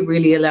therefore, are you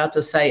really allowed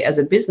to say as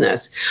a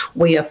business,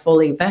 we are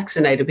fully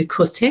vaccinated?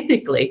 Because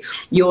technically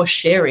you're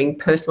sharing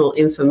personal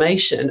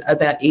information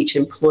about each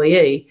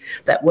employee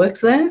that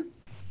works there.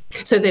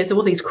 So there's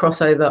all these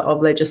crossover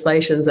of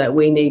legislations that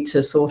we need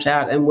to sort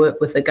out and work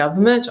with the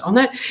government on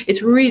that.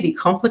 It's really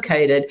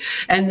complicated.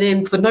 And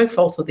then for no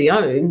fault of the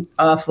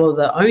for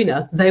the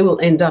owner, they will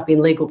end up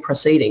in legal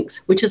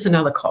proceedings, which is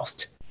another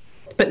cost.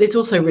 But it's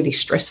also really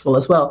stressful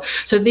as well.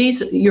 So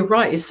these, you're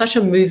right, it's such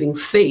a moving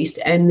feast,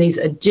 and these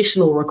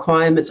additional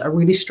requirements are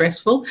really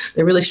stressful.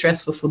 They're really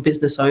stressful for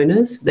business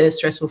owners, they're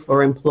stressful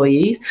for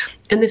employees,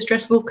 and they're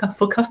stressful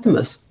for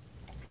customers.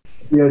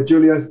 Yeah,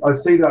 Julie, I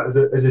see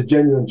that as a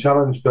genuine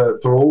challenge for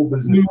all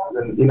businesses.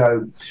 And, you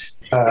know,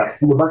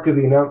 on the back of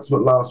the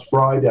announcement last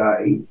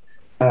Friday,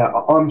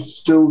 I'm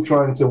still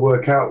trying to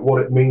work out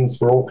what it means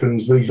for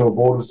Auckland's regional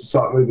borders to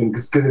start moving.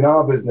 Because in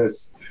our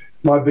business,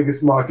 my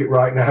biggest market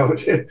right now,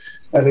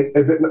 and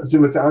a bit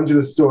similar to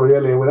Angela's story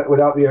earlier,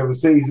 without the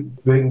overseas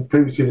being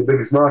previously the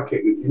biggest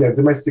market, you know,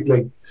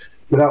 domestically,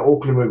 without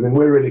Auckland moving,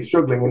 we're really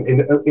struggling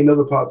in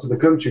other parts of the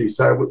country.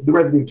 So the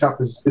revenue tap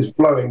is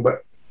flowing,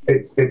 but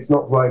it's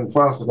not flowing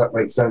fast, if that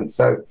makes sense.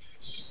 So,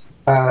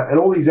 and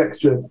all these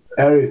extra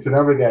areas to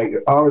navigate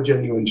are a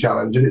genuine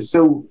challenge, and it's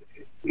still,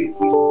 a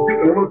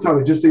lot of time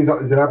it just seems like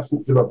there's an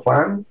absence of a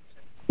plan.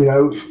 You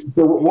know,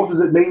 so what does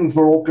it mean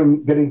for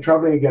Auckland getting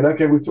travelling again?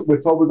 Okay, we're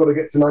told we've got to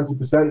get to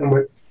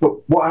 90%,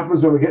 but what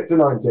happens when we get to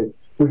 90?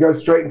 We go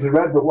straight into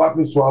red, but what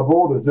happens to our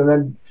borders? And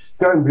then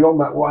going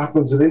beyond that, what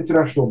happens with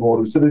international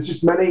borders? So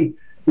there's many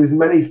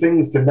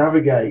things to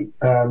navigate.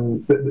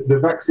 The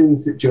vaccine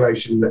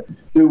situation,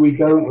 do we,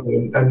 don't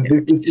we? And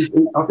this is,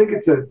 I think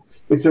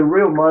it's a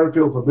real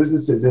minefield for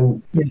businesses.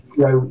 And you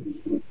know,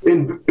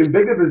 in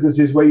bigger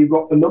businesses where you've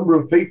got a number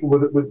of people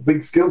with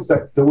big skill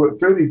sets to work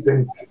through these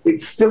things,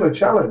 it's still a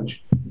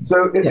challenge.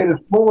 So in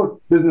a smaller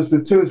business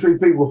with 2 or 3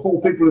 people or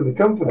 4 people in the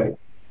company,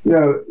 you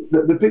know,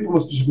 the people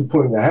must just be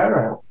pulling their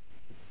hair out.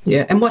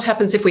 Yeah, and what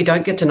happens if we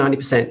don't get to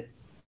 90%?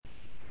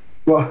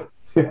 Well,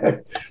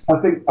 I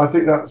think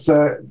that's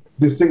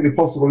distinctly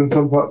possible in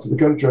some parts of the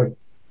country.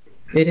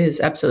 It is,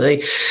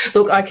 absolutely.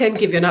 Look, I can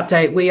give you an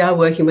update. We are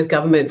working with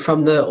government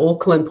from the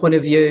Auckland point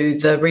of view,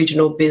 the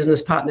Regional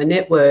Business Partner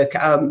Network.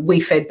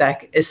 We fed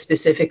back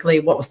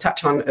specifically what was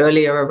touched on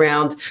earlier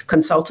around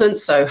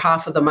consultants. So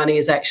half of the money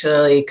is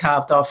actually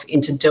carved off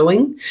into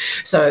doing.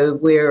 So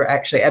we're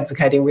actually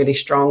advocating really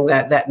strong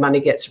that that money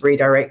gets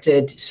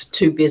redirected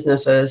to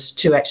businesses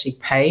to actually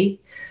pay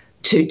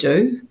to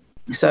do.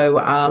 So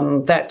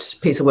that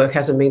piece of work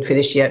hasn't been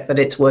finished yet, but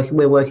it's working.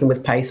 We're working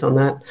with pace on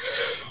that.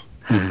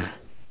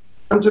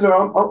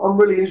 Angela, I'm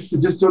really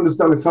interested just to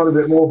understand a tiny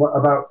bit more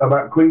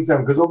about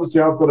Queenstown, because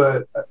obviously I've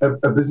got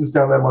a business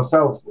down there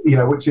myself, you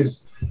know, which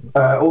is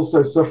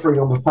also suffering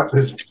on the fact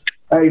there's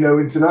A, no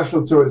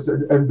international tourists,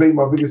 and B,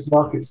 my biggest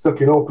market stuck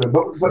in Auckland.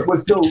 But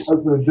we're still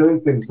open and doing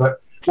things.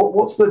 But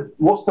what's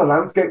the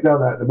landscape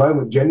down there at the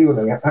moment,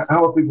 genuinely?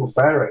 How are people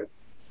faring?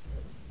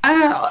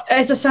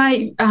 As I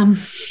say,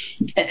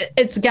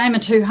 it's a game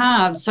of two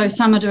halves. So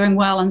some are doing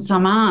well and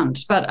some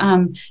aren't. But,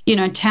 you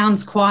know,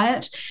 town's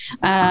quiet.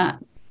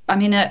 I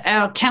mean,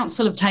 our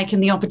council have taken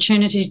the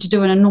opportunity to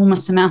do an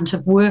enormous amount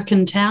of work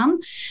in town.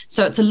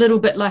 So it's a little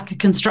bit like a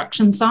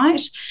construction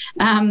site.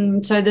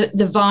 So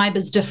the vibe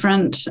is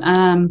different.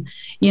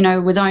 You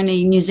know, with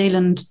only New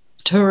Zealand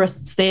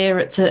tourists there,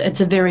 it's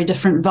a very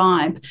different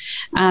vibe.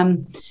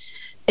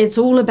 It's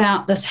all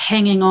about this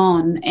hanging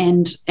on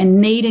and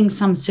needing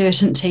some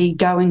certainty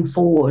going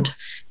forward.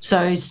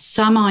 So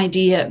some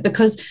idea,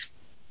 because,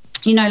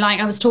 you know, like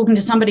I was talking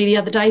to somebody the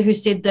other day who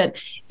said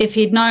that if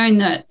he'd known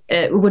that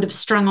it would have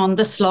strung on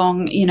this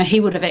long, you know, he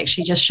would have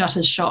actually just shut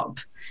his shop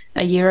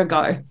a year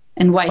ago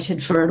and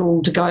waited for it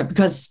all to go,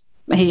 because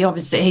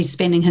he's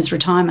spending his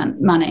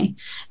retirement money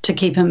to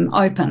keep him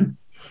open.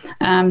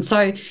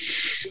 So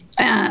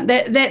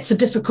that's the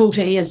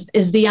difficulty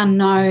is the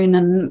unknown,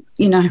 and,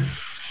 you know,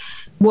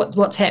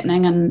 what's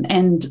happening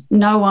and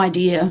no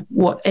idea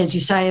what, as you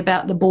say,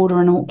 about the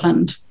border in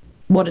Auckland,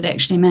 what it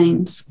actually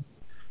means.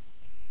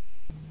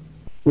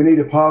 We need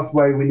a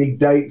pathway, we need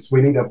dates,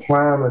 we need a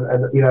plan,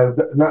 and you know,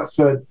 and that's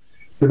for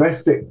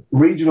domestic,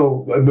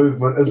 regional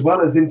movement as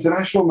well as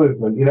international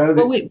movement. You know,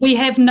 well, we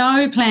have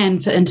no plan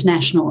for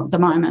international at the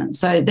moment,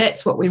 so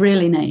that's what we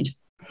really need.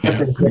 I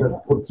think we're going to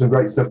put some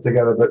great stuff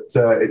together, but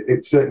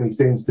it certainly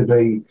seems to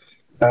be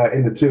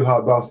in the too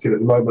hard basket at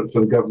the moment for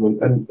the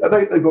government, and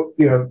they've got,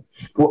 you know,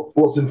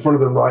 what's in front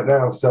of them right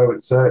now. So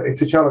it's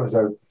a challenge,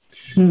 though.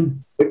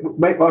 It would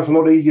make life a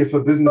lot easier for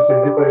businesses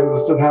if they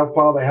understood how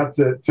far they had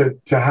to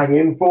hang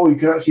in for. You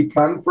can actually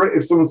plan for it.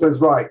 If someone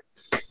says, right,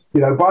 you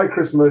know, by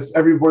Christmas,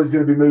 everybody's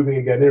going to be moving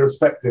again,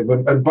 irrespective.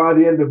 And by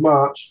the end of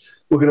March,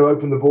 we're going to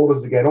open the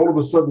borders again. All of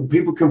a sudden,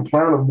 people can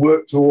plan and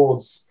work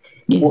towards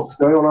what's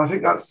going on. I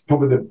think that's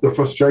probably the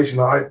frustration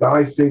that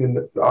I see and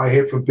that I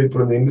hear from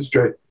people in the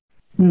industry.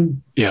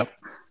 Yeah.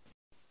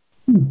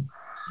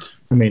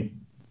 I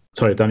mean,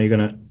 sorry, Dan, you're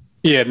going to...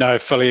 Yeah, no, I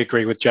fully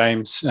agree with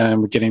James.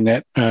 We're getting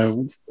that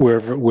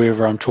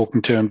wherever I'm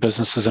talking to in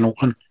businesses in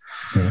Auckland.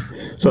 Yeah.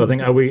 So I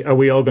think are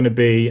we all going to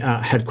be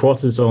at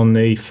headquarters on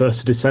the 1st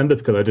of December?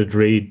 Because I did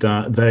read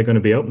that they're going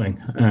to be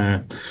opening.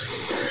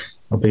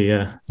 I'll be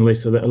at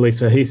least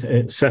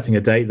he's setting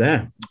a date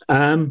there.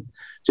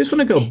 Just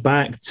want to go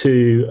back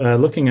to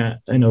looking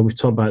at, we've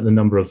talked about the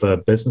number of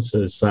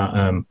businesses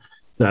that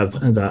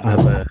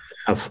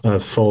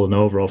have fallen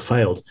over or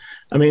failed.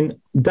 I mean,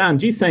 Dan,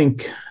 do you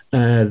think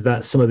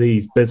that some of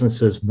these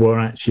businesses were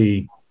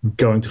actually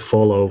going to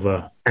fall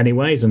over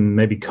anyways, and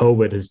maybe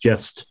COVID has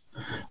just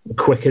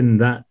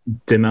quickened that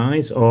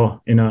demise, or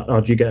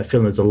or do you get a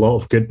feeling there's a lot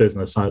of good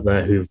business out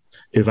there who've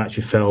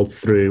actually failed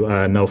through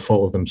no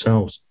fault of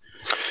themselves?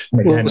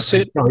 And again,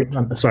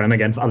 and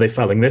again, are they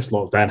failing this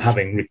lockdown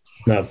having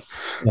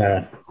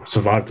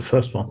survived the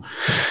first one?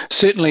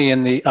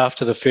 Certainly,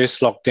 after the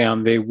first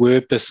lockdown, there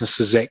were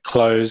businesses that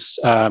closed.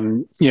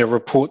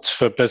 Reports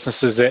for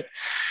businesses that,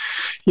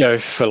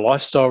 for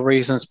lifestyle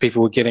reasons,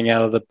 people were getting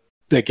out of the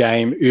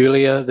game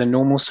earlier than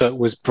normal, so it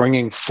was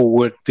bringing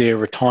forward their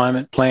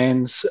retirement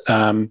plans.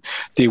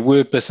 There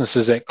were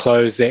businesses that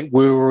closed that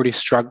were already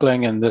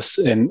struggling, and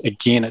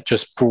again, it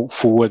just brought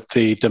forward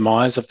the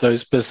demise of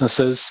those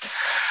businesses.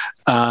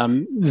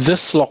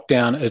 This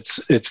lockdown,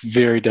 it's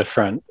very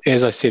different.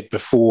 As I said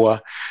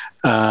before,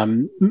 a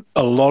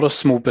lot of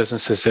small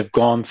businesses have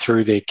gone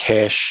through their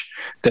cash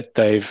that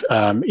they've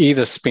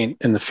either spent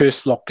in the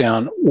first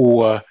lockdown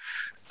or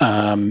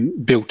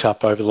built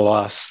up over the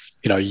last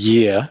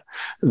year.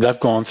 They've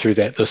gone through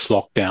this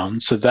lockdown,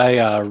 so they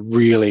are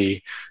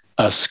really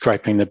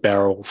scraping the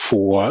barrel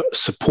for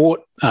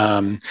support.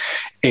 And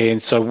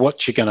so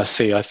what you're going to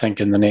see, I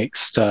think, in the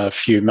next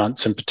few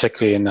months, and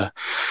particularly in the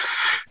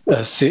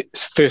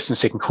first and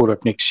second quarter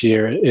of next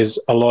year, is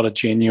a lot of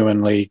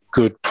genuinely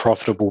good,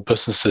 profitable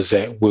businesses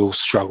that will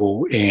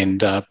struggle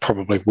and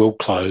probably will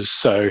close.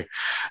 So,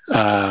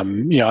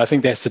 I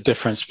think that's the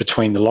difference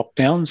between the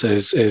lockdowns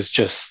is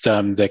just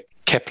the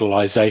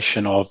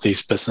capitalisation of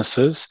these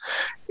businesses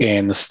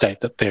and the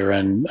state that they're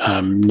in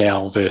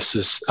now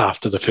versus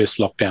after the first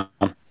lockdown.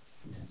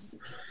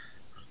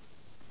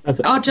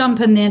 I'll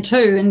jump in there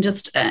too, and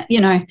just,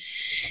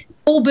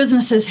 all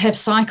businesses have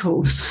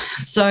cycles.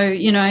 So,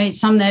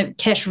 some that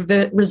cash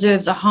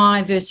reserves are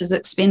high versus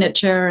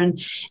expenditure.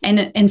 And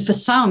for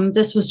some,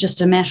 this was just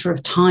a matter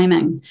of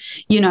timing,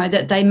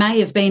 that they may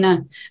have been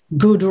a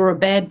good or a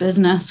bad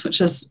business,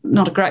 which is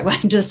not a great way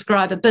to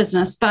describe a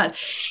business, but,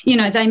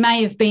 they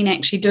may have been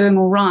actually doing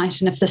all right.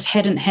 And if this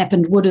hadn't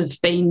happened, would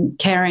have been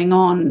carrying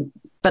on,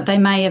 but they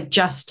may have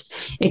just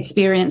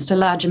experienced a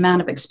large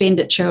amount of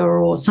expenditure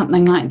or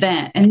something like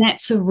that. And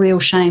that's a real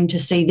shame to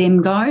see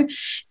them go,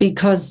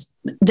 because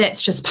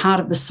that's just part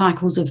of the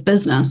cycles of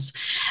business.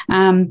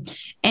 And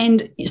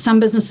some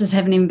businesses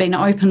haven't even been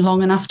open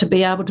long enough to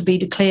be able to be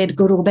declared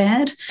good or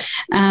bad.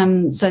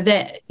 So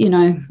that,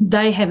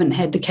 they haven't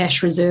had the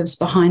cash reserves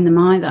behind them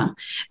either.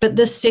 But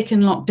this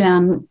second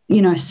lockdown,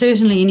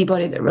 certainly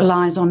anybody that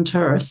relies on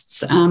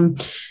tourists,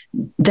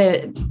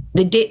 the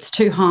debt's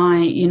too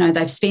high,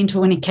 they've spent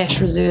all any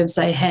cash reserves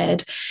they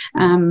had,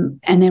 and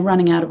they're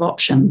running out of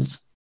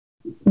options.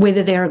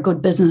 Whether they're a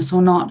good business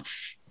or not,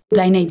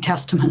 they need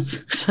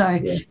customers. So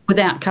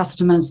without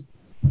customers,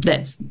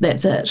 that's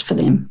it for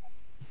them.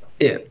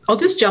 Yeah, I'll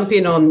just jump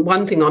in on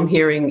one thing I'm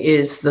hearing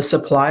is the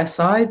supplier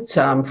side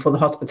for the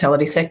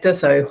hospitality sector.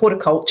 So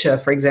horticulture,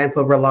 for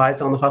example,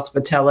 relies on the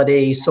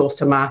hospitality source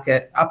to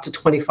market up to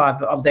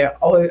 25% of their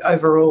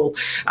overall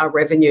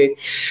revenue.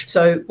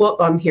 So what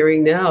I'm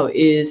hearing now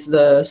is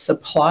the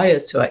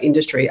suppliers to our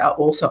industry are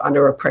also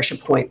under a pressure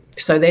point.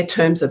 So their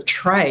terms of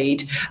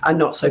trade are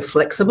not so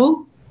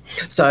flexible.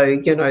 So,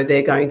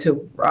 they're going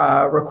to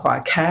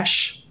require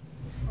cash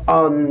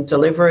on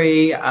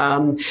delivery,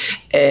 and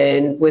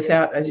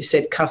without, as you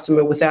said,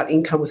 customer without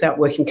income, without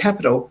working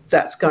capital,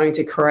 that's going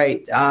to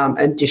create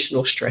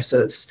additional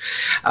stresses.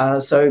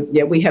 So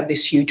we have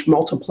this huge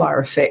multiplier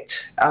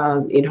effect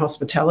in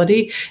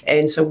hospitality,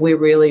 and so we're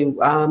really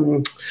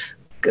we're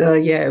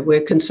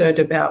concerned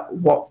about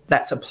what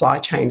that supply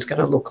chain is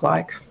going to look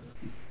like.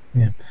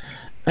 Yeah.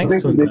 I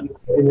think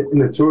in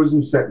the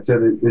tourism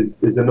sector,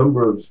 there's a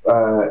number of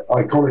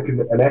iconic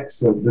and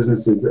excellent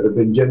businesses that have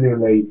been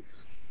genuinely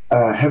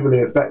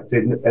heavily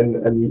affected,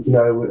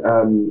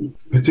 and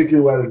particularly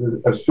where there's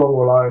a strong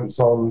reliance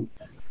on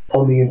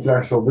the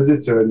international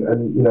visitor,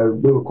 and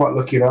we were quite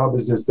lucky in our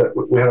business that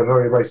we had a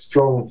very, very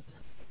strong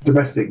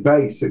domestic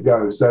base at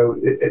Go. So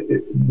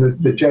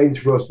the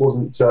change for us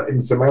wasn't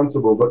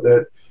insurmountable, but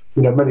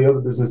many other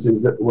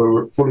businesses that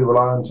were fully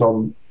reliant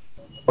on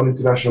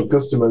international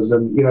customers.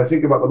 And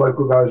think about the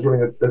local guys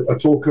running a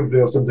tour company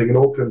or something in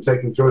Auckland,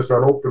 taking tourists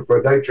around Auckland for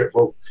a day trip.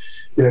 Well,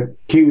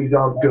 Kiwis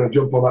aren't going to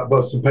jump on that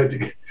bus and pay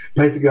to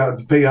go out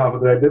to pee half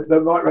of the day. They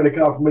might rent a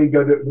car for me and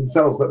go do it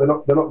themselves, but they're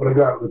not going to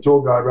go out with a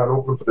tour guide around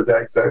Auckland for the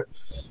day. So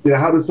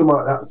how does someone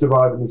like that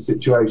survive in this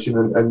situation,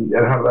 and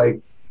how do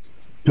they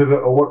pivot,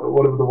 or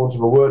whatever the want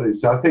of a word is?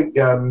 So I think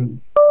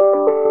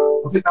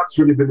that's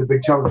really been the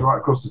big challenge right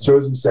across the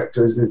tourism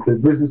sector, is the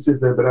businesses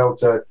that have been able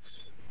to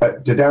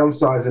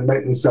downsize and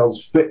make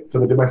themselves fit for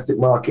the domestic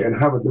market and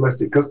have a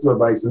domestic customer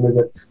base. And there's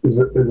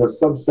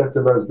a subset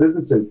of those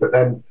businesses, but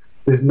then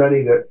there's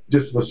many that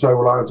just were so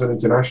reliant on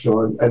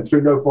international, and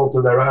through no fault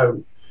of their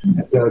own,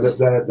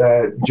 that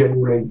they're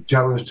genuinely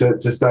challenged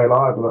to stay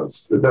alive. And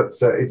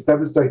that's it's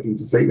devastating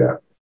to see that.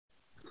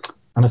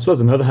 And I suppose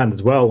on the other hand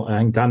as well, I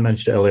think Dan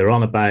mentioned earlier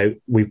on about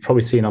we've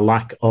probably seen a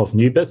lack of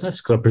new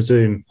business, because I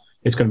presume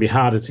it's going to be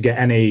harder to get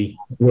any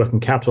working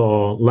capital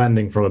or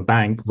lending from a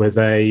bank with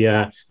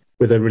a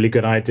really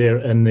good idea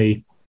in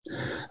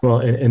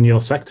in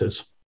your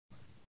sectors.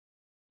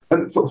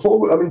 And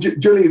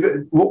Julie,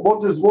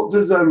 what does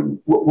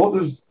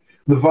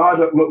the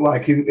viaduct look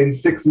like in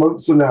 6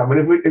 months from now? I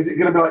mean, is it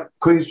going to be like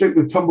Queen Street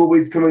with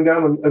tumbleweeds coming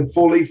down and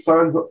for lease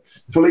signs on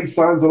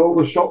all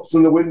the shops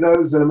and the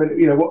windows? And I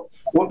mean,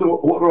 what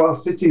do our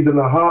cities and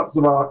the hearts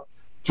of our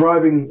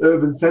thriving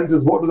urban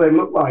centres, what do they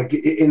look like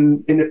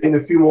in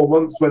a few more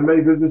months when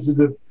many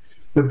businesses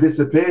have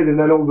disappeared, and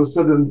then all of a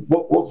sudden,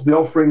 what's the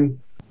offering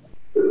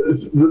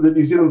that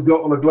New Zealand's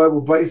got on a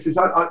global basis?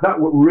 That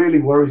really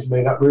worries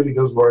me. That really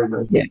does worry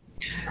me. Yeah,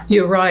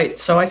 you're right.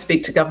 So I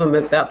speak to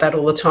government about that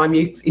all the time.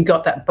 You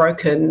got that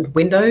broken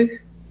window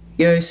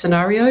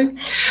scenario.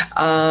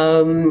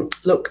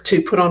 Look,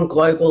 to put on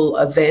global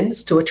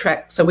events to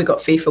attract, so we've got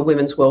FIFA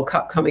Women's World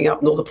Cup coming up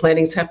and all the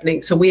planning's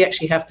happening, so we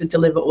actually have to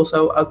deliver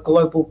also a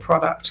global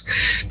product.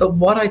 But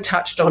what I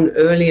touched on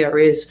earlier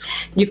is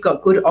you've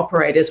got good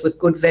operators with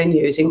good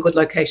venues in good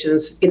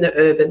locations in the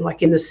urban,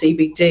 like in the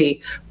CBD,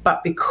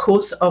 but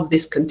because of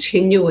this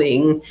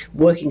continuing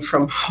working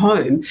from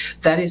home,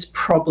 that is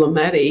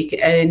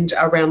problematic and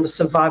around the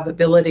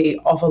survivability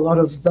of a lot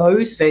of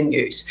those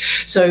venues.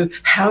 So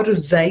how do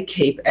they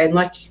keep, and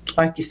like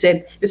you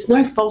said, it's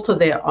no fault of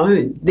their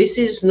own. This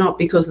is not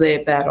because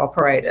they're bad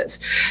operators.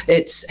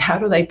 It's how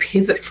do they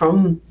pivot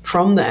from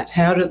that?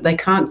 How do they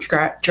can't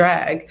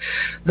drag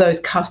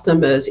those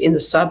customers in the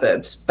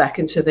suburbs back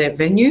into their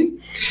venue?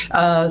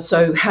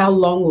 So how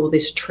long will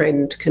this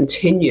trend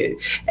continue?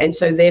 And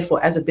so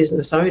therefore, as a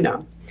business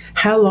owner,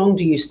 how long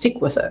do you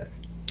stick with it?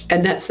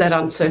 And that's that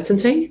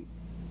uncertainty.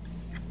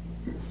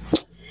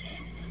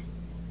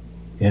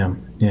 Yeah.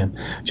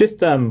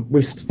 Just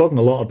we've spoken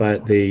a lot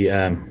about the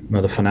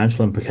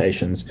financial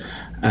implications,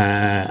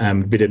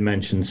 and we did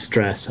mention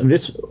stress. I'm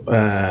just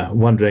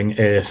wondering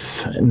if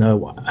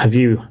have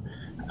you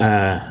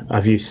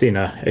seen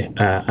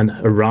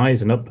a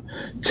rise and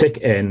uptick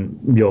in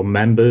your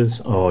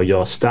members or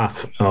your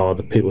staff or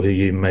the people who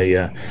you may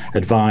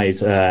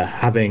advise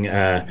having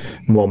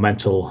more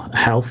mental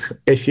health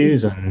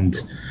issues,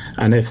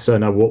 and if so,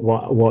 now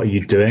what are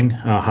you doing?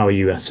 How are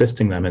you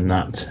assisting them in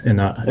that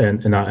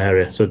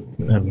area? So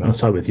I'll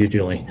start with you,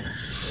 Julie.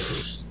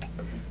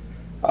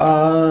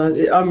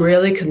 I'm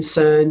really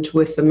concerned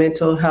with the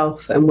mental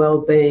health and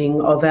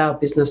well-being of our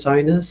business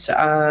owners.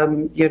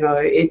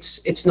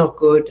 It's not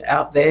good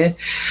out there.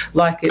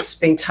 Like it's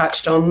been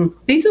touched on,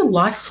 these are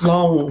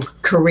lifelong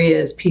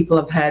careers people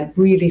have had,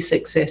 really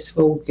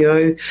successful,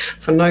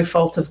 for no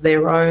fault of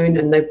their own,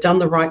 and they've done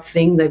the right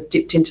thing. They've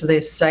dipped into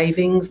their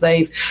savings.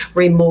 They've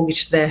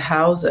remortgaged their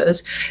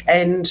houses.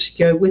 And,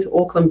 with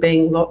Auckland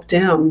being locked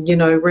down,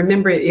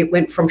 remember it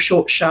went from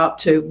short, sharp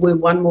to we're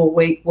one more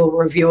week, we'll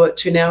review it,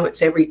 to now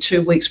it's every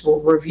 2 weeks we'll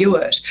review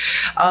it.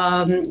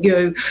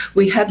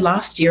 We had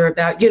last year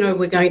about,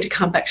 we're going to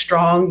come back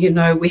strong.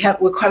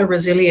 We're quite a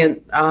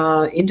resilient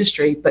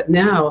industry, but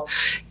now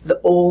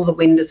all the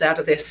wind is out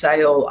of their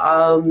sail.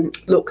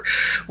 Look,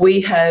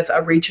 we have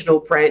a regional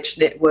branch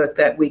network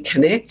that we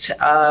connect,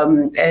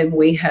 and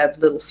we have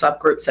little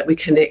subgroups that we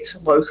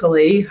connect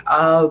locally,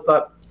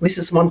 but this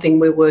is one thing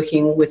we're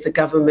working with the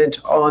government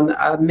on,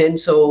 a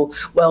mental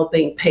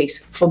wellbeing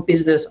piece for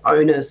business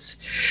owners.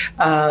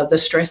 The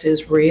stress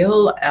is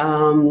real,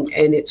 and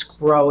it's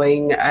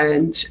growing,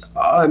 and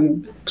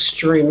I'm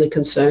extremely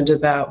concerned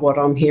about what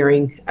I'm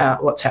hearing,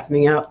 what's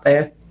happening out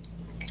there.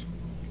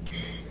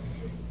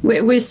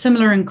 We're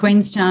similar in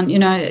Queenstown.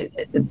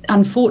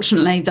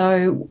 Unfortunately,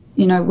 though,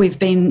 we've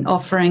been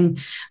offering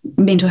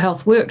mental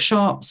health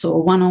workshops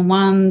or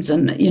one-on-ones,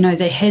 and,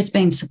 there has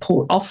been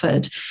support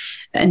offered,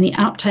 and the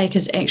uptake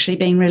has actually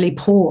been really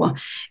poor.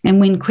 And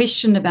when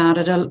questioned about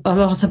it, a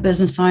lot of the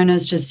business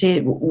owners just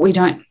said, I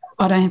don't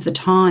have the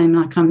time,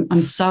 like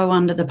I'm so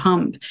under the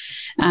pump,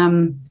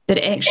 that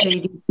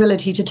actually the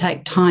ability to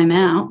take time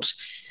out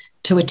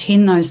to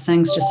attend those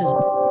things just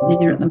isn't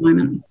there at the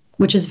moment,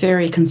 which is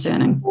very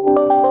concerning.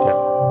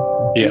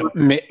 Yeah,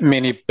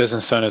 many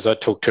business owners I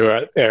talk to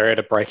are at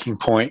a breaking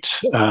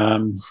point,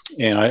 and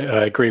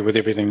I agree with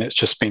everything that's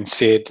just been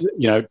said.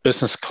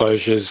 Business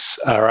closures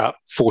are up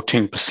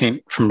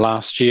 14% from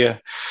last year.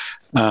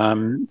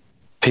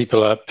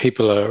 People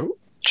are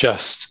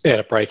just at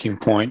a breaking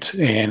point,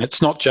 and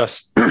it's not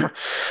just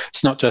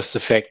the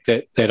fact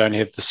that they don't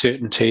have the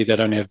certainty, they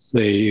don't have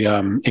the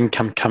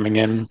income coming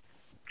in,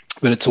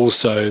 but it's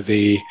also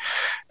the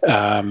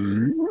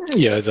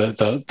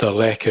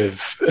lack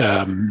of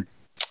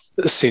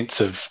a sense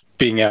of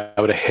being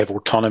able to have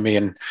autonomy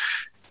and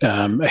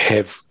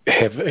have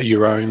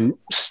your own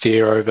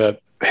steer over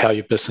how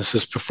your business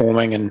is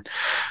performing. And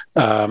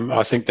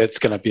I think that's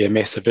going to be a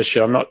massive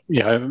issue. I'm not,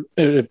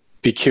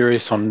 be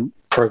curious on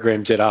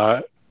programs that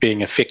are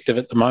being effective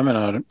at the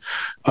moment.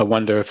 I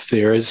wonder if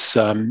there is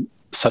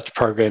such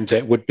programs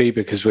that would be,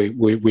 because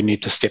we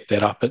need to step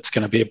that up. It's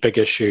going to be a big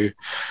issue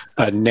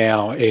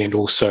now, and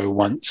also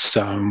once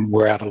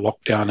we're out of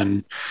lockdown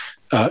and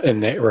in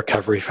that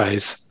recovery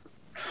phase.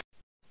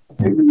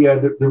 Yeah,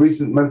 the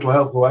recent Mental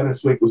Health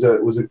Awareness Week was a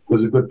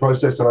good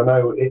process, and I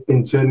know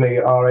internally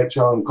our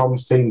HR and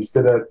comms teams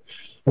did a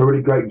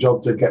really great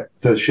job to get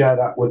to share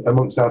that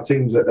amongst our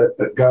teams at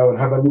Go and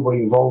have everybody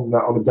involved in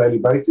that on a daily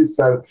basis.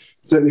 So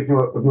certainly from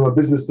a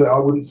business that I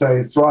wouldn't say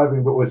is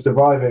thriving, but we're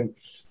surviving.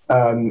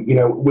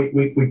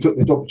 We took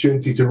the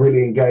opportunity to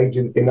really engage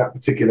in that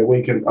particular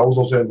week, and I was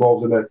also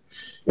involved in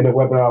a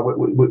webinar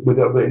with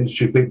other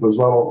industry people as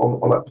well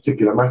on that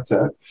particular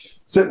matter.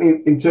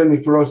 Certainly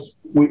internally for us,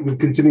 we've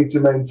continued to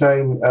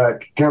maintain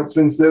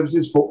counselling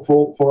services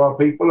for our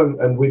people,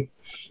 and we've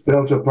been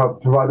able to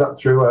provide that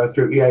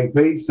through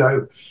EAP.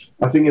 So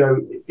I think,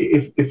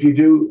 if you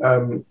do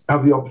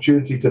have the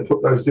opportunity to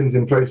put those things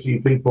in place for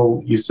your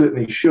people, you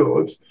certainly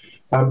should.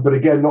 But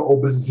again, not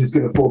all businesses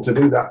can afford to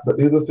do that. But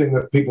the other thing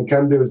that people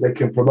can do is they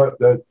can promote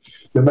the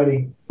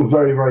many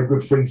very, very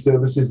good free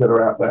services that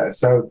are out there.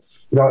 So,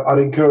 I'd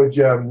encourage,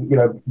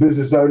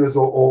 business owners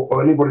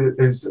or anybody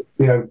who's,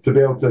 to be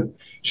able to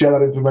share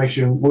that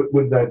information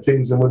with their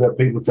teams and with their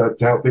people to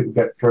help people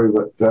get through.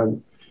 But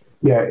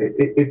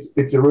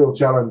it's a real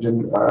challenge.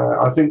 And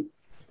I think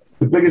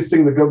the biggest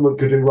thing the government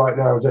could do right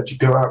now is actually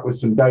go out with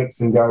some dates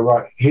and go,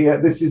 right, here,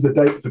 this is the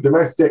date for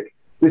domestic,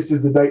 this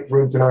is the date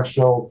for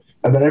international.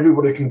 And then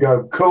everybody can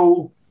go,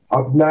 cool,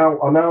 I now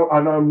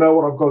know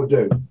what I've got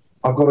to do.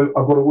 I've got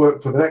to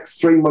work for the next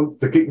 3 months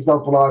to keep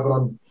myself alive,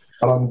 and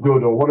I'm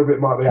good, or whatever it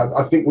might be.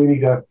 I think we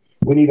need a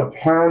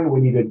plan,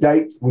 we need a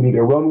date, we need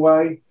a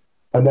runway,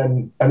 and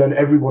then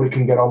everybody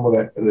can get on with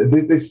it.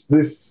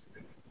 This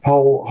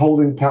whole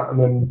holding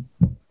pattern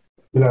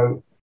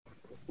and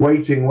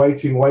waiting.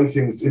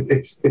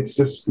 It's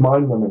just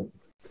mind numbing.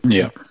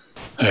 Yeah,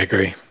 I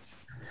agree.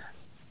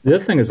 The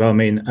other thing as well, I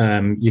mean,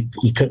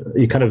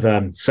 you kind of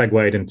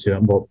segued into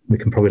what we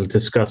can probably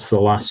discuss for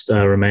the last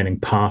remaining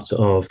part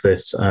of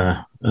this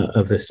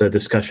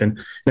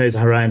discussion. Is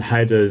around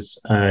how does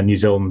New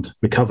Zealand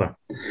recover,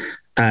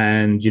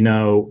 and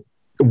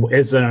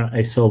is there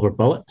a silver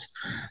bullet,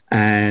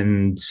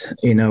 and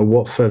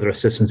what further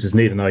assistance is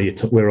needed? Now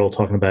we're all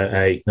talking about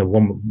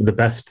the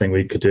best thing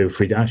we could do if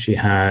we actually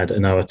had a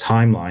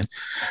timeline,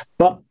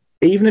 but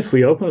even if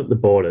we open up the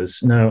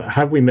borders, now,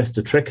 have we missed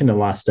a trick in the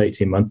last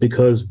 18 months?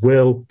 Because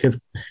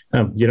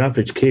your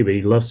average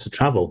Kiwi loves to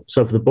travel.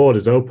 So if the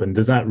borders open,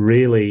 does that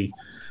really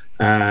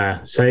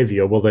save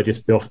you, or will they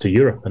just be off to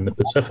Europe and the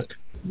Pacific?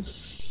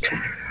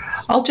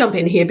 I'll jump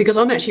in here because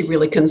I'm actually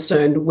really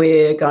concerned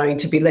we're going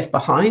to be left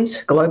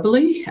behind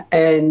globally,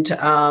 and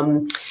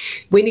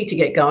we need to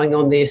get going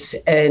on this.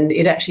 And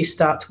it actually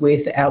starts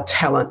with our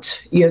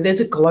talent. There's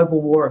a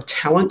global war of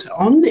talent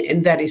on,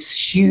 and that is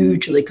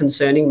hugely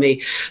concerning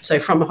me. So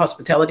from a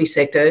hospitality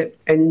sector,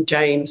 and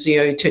James,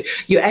 you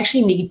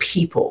actually need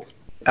people.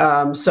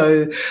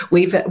 So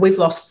we've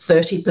lost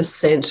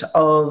 30%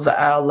 of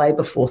our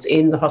labour force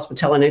in the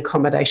hospitality and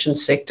accommodation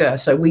sector.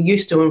 So we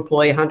used to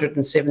employ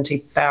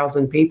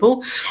 170,000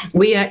 people.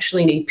 We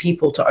actually need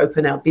people to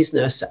open our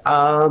business,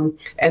 and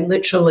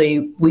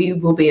literally we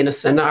will be in a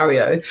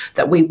scenario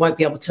that we won't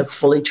be able to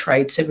fully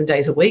trade 7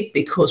 days a week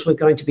because we're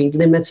going to be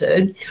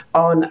limited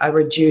on a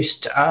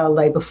reduced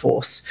labour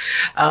force.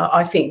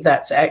 I think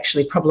that's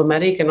actually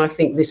problematic, and I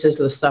think this is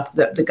the stuff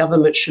that the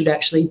government should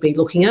actually be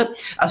looking at.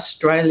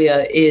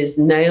 Australia is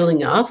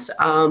nailing us.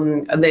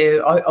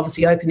 They're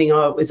obviously opening,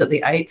 is it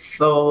the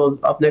 8th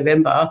of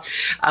November,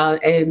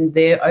 and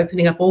they're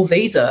opening up all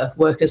visa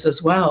workers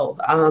as well.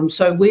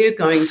 So we're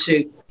going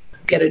to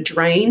get a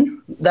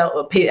drain.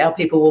 Our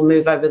people will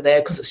move over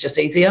there because it's just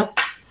easier.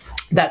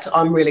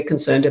 I'm really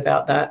concerned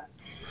about that.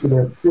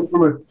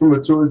 From a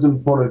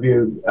tourism point of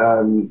view,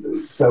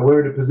 so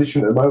we're in a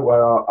position at the moment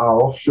where our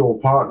offshore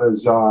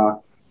partners are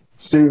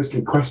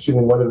seriously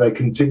questioning whether they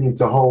continue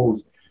to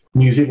hold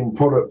New Zealand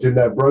product in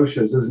their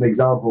brochures, as an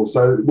example.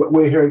 So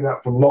we're hearing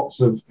that from lots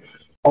of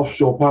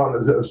offshore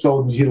partners that have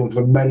sold New Zealand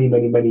for many,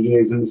 many, many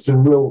years, and there's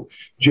some real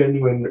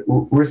genuine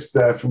risk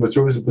there from a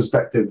tourism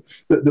perspective.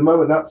 But the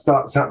moment that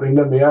starts happening,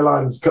 then the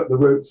airlines cut the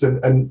routes, and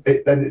then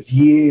it's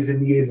years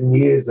and years and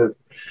years of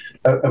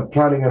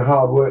planning and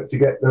hard work to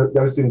get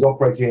those things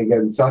operating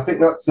again. So I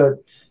think that's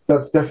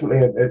definitely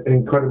an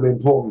incredibly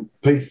important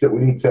piece that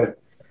we need to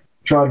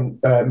try and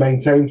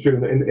maintain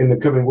through in the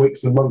coming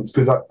weeks and months,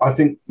 because I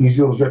think New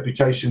Zealand's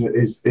reputation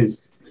is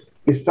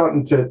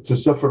starting to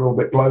suffer a little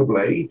bit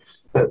globally.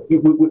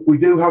 We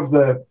do have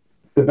the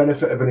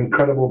benefit of an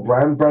incredible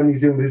brand. Brand New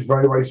Zealand is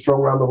very, very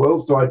strong around the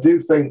world. So I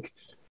do think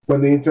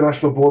when the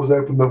international borders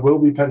open, there will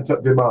be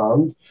pent-up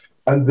demand.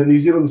 And the New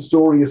Zealand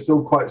story is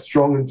still quite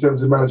strong in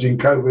terms of managing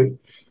COVID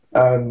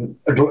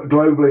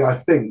globally, I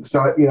think.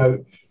 So,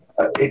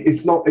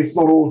 it's not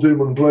all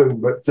doom and gloom,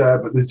 but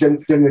there's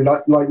generally,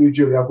 like you,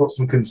 Julie, I've got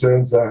some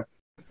concerns there.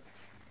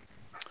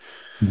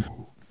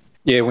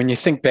 Yeah, when you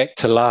think back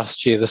to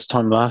this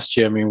time last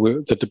year, I mean,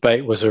 the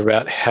debate was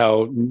about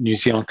how New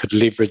Zealand could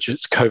leverage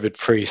its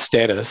COVID-free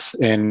status.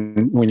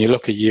 And when you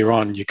look a year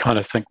on, you kind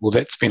of think, well,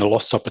 that's been a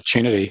lost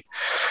opportunity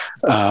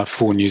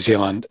for New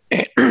Zealand.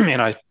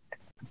 And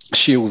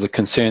share all the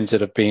concerns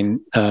that have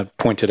been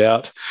pointed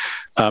out.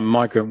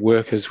 Migrant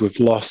workers, we've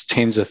lost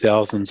tens of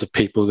thousands of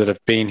people that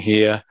have been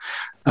here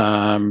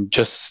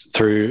just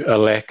through a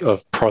lack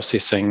of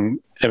processing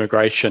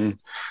immigration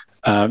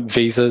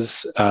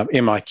visas.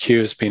 MIQ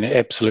has been an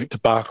absolute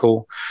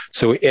debacle.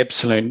 So we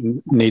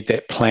absolutely need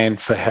that plan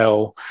for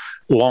how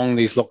long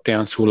these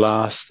lockdowns will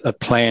last, a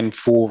plan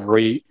for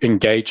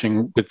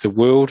re-engaging with the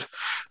world.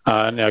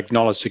 And I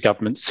acknowledge the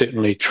government's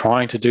certainly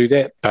trying to do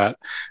that, but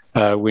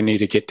we need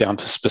to get down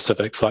to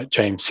specifics, like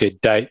James said,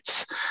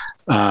 dates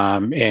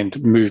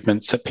and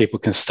movements that people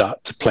can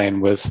start to plan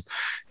with.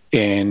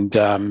 And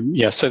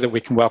so that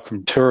we can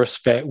welcome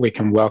tourists back, we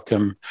can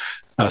welcome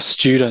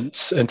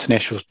students,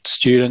 international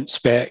students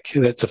back.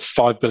 That's a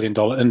 $5 billion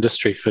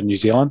industry for New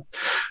Zealand.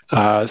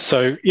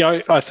 So,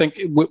 I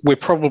think we're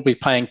probably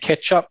playing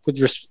catch up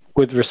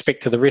with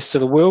respect to the rest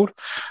of the world,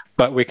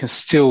 but we can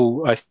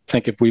still, I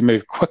think, if we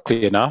move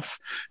quickly enough,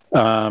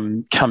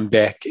 come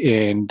back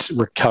and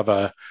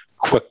recover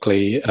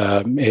quickly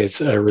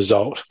as a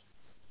result.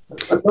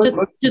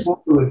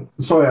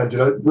 Sorry,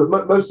 Angela,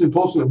 but most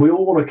importantly, we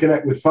all want to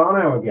connect with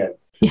whānau again.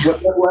 Yeah.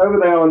 Wherever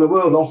they are in the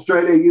world,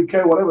 Australia,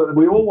 UK, whatever,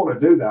 we all want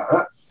to do that.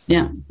 That's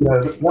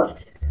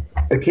that's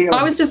a key.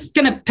 I was just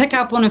going to pick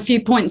up on a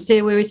few points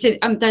there where we said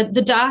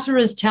the data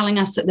is telling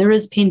us that there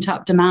is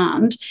pent-up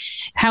demand.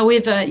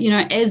 However,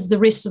 as the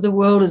rest of the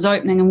world is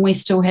opening and we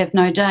still have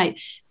no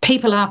date,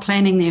 people are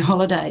planning their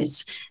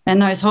holidays,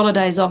 and those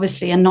holidays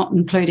obviously are not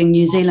including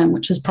New Zealand,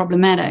 which is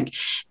problematic.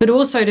 But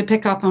also to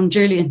pick up on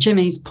Julie and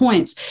Jimmy's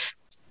points,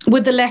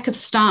 with the lack of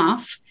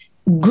staff,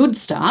 good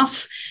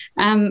staff,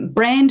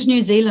 brand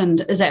New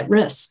Zealand is at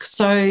risk.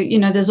 So,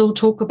 there's all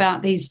talk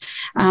about these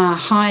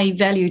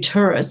high-value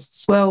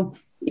tourists. Well,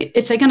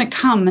 if they're going to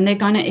come and they're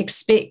going to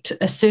expect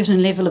a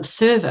certain level of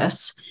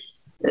service,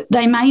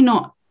 they may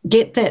not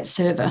get that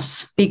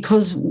service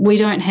because we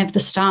don't have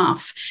the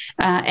staff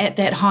at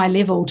that high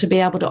level to be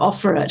able to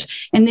offer it.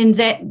 And then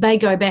that they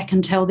go back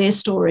and tell their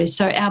stories.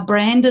 So our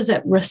brand is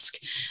at risk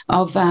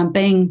of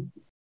being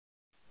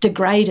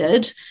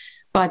degraded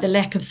by the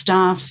lack of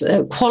staff,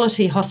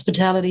 quality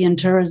hospitality and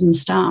tourism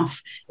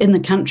staff in the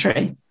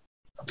country.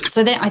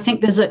 So that I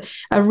think there's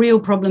a real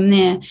problem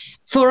there.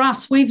 For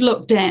us, we've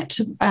looked at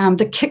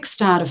the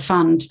Kickstarter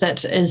fund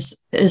that is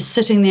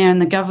sitting there in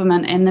the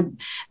government,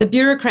 and the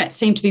bureaucrats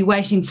seem to be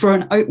waiting for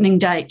an opening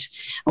date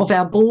of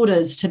our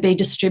borders to be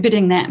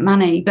distributing that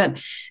money.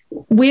 But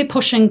we're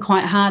pushing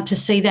quite hard to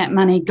see that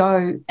money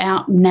go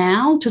out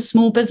now to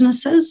small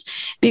businesses,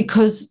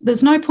 because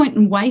there's no point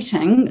in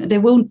waiting.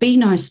 There will be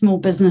no small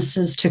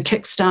businesses to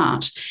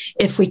kickstart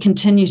if we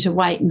continue to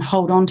wait and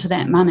hold on to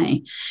that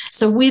money.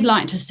 So we'd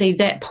like to see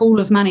that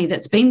pool of money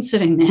that's been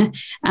sitting there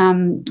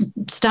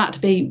start to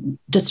be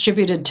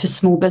distributed to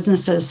small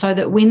businesses, so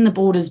that when the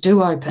borders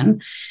do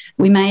open,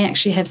 we may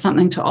actually have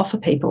something to offer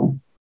people.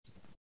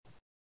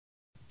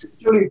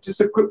 Julie,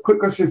 just a quick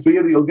question for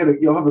you that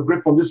you'll have a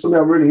grip on. Just something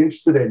I'm really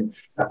interested in.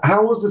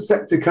 How was the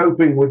sector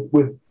coping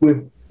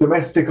with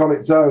domestic on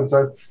its own?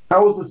 So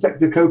how was the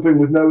sector coping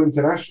with no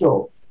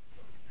international?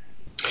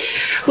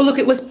 Well, look,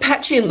 it was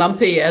patchy and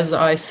lumpy, as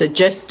I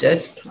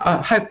suggested.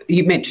 I hope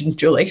you mentioned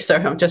Julie, so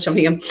I'm just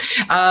jumping in.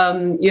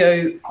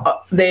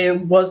 There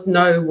was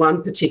no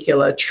one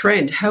particular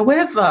trend.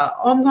 However,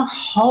 on the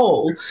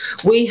whole,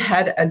 we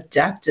had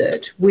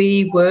adapted.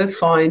 We were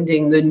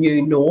finding the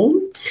new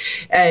norm,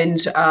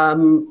 and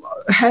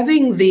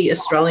having the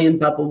Australian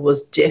bubble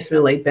was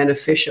definitely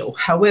beneficial.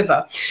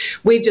 However,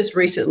 we've just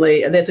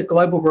recently, there's a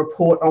global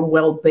report on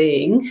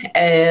well-being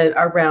and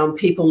around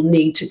people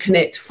need to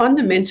connect.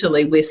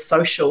 Fundamentally, we're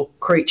social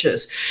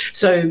creatures.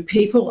 So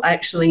people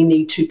actually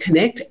need to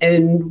connect,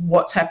 and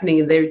what's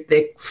happening, they're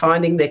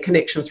finding their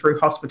connection through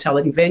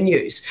hospitality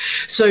venues.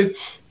 So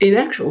in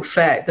actual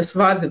fact, the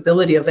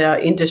survivability of our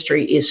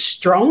industry is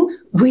strong.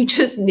 We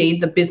just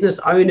need the business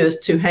owners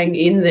to hang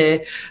in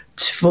there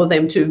for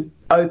them to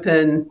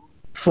open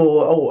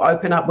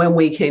up when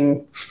we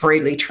can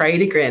freely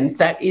trade again.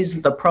 That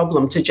is the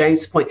problem. To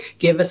James' point,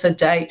 give us a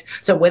date.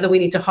 So whether we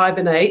need to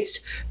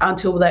hibernate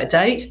until that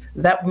date,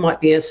 that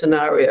might be a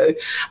scenario.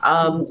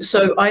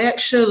 So I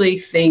actually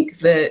think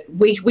that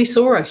we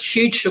saw a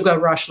huge sugar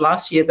rush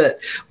last year, but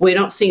we're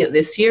not seeing it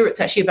this year.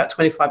 It's actually about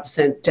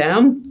 25%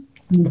 down.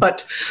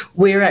 But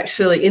we're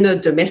actually in a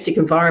domestic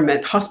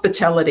environment.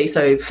 Hospitality,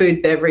 so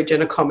food, beverage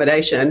and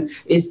accommodation,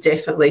 is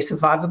definitely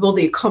survivable.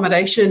 The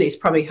accommodation is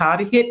probably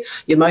harder hit.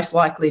 You're most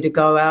likely to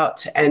go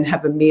out and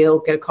have a meal,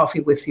 get a coffee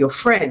with your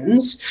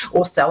friends,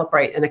 or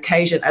celebrate an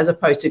occasion, as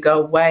opposed to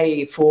go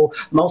away for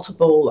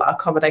multiple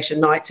accommodation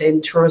nights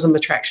and tourism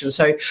attractions.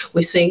 So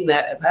we're seeing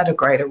that at a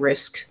greater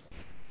risk.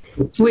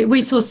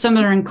 We saw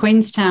similar in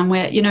Queenstown,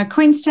 where,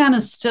 Queenstown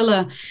is still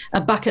a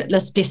bucket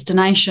list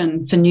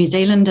destination for New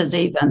Zealanders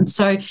even.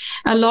 So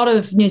a lot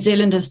of New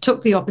Zealanders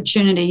took the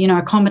opportunity,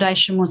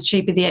 accommodation was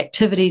cheaper, the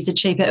activities are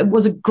cheaper. It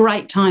was a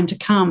great time to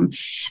come,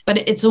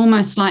 but it's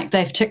almost like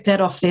they've ticked that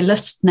off their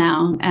list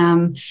now.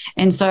 And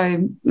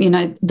so,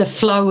 the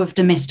flow of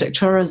domestic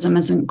tourism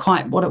isn't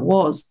quite what it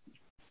was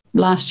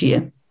last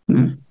year.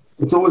 So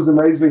It's always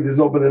amazed me there's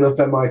not been enough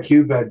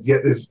MIQ beds,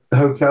 yet there's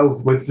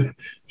hotels with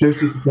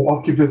 50%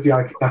 occupancy.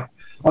 I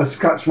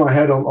scratch my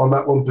head on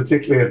that one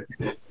particularly.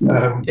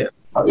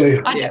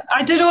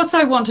 I did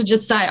also want to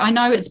just say, I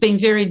know it's been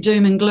very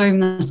doom and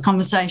gloom, this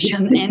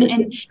conversation,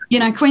 and you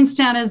know,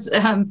 Queenstown is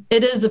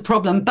it is a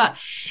problem, but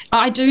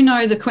I do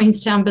know the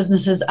Queenstown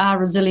businesses are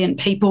resilient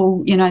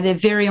people. You know, they're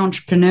very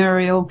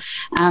entrepreneurial.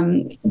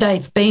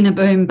 They've been a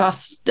boom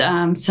bust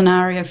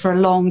scenario for a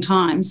long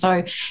time.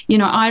 So, you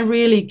know, I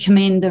really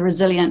commend the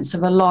resilience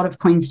of a lot of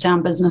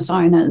Queenstown business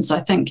owners. I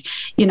think,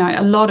 you know,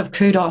 a lot of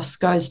kudos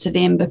goes to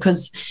them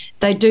because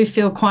they do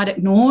feel quite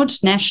ignored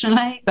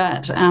nationally,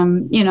 but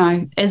you know,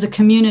 as a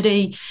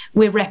community,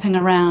 we're wrapping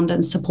around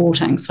and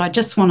supporting. So I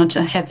just wanted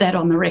to have that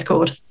on the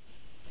record.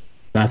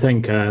 I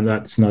think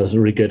that's a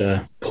really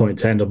good point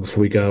to end on before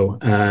we go.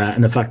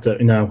 And the fact that,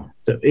 you know,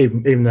 that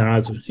even there,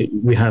 as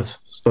we have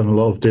spoken a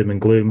lot of doom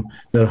and gloom,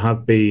 there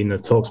have been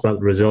talks about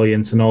the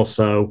resilience and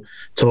also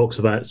talks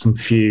about some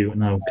few, you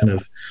know, kind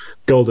of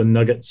golden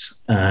nuggets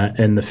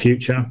in the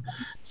future.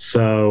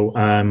 So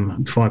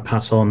before I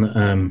pass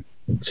on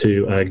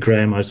to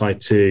Graham, I'd like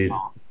to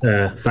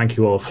thank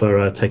you all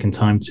for taking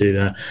time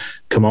to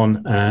come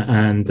on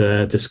and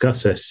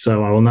discuss this.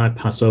 So I will now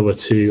pass over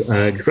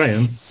to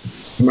Graham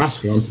from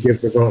Astron to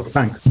give the vote of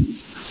thanks.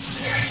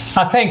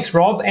 Thanks,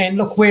 Rob. And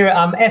look, we're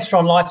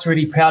Astron Life's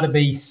really proud to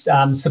be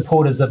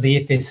supporters of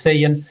the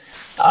FSC. And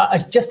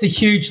just a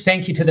huge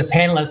thank you to the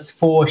panellists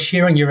for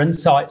sharing your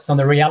insights on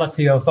the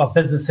reality of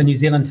business in New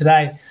Zealand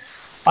today.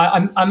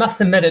 I must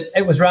admit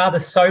it was rather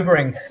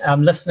sobering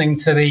listening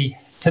to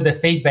the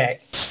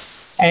feedback.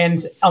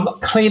 And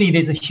clearly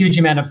there's a huge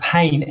amount of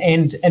pain,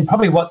 and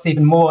probably what's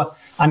even more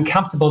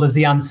uncomfortable is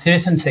the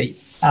uncertainty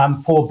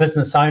for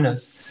business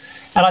owners.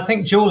 And I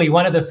think, Julie,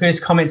 one of the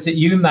first comments that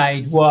you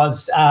made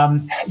was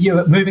you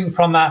were moving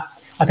from I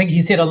think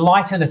you said a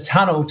light in a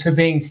tunnel to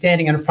being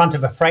standing in front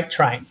of a freight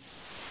train.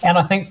 And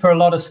I think for a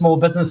lot of small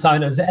business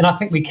owners, and I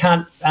think we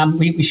can't,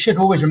 we should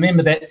always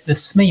remember that the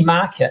SME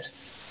market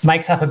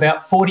makes up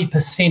about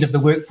 40% of the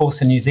workforce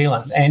in New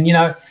Zealand. And, you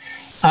know,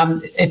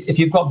 if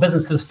you've got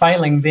businesses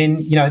failing,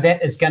 then, you know,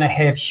 that is going to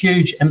have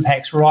huge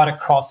impacts right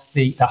across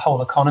the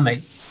whole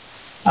economy.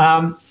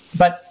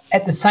 But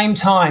at the same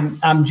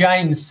time,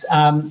 James,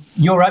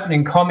 your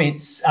opening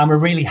comments are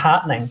really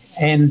heartening.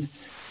 And,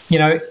 you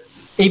know,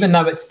 even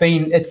though it's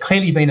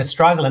clearly been a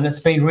struggle and it's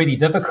been really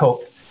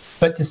difficult,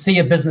 but to see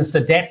a business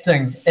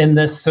adapting in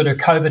this sort of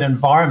COVID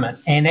environment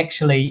and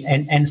actually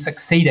and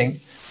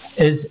succeeding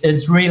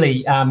is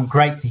really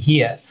great to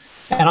hear.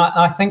 And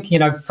I think, you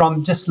know,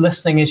 from just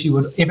listening as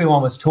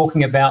everyone was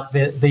talking about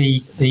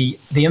the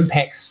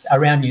impacts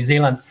around New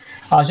Zealand,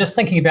 I was just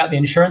thinking about the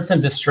insurance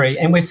industry,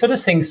 and we're sort of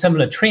seeing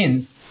similar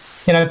trends,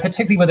 you know,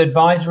 particularly with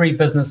advisory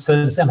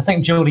businesses. And I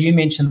think, Julie, you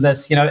mentioned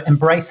this, you know,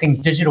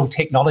 embracing digital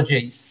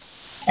technologies.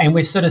 And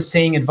we're sort of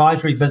seeing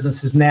advisory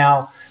businesses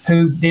now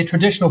who their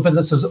traditional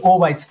business was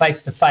always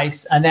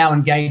face-to-face are now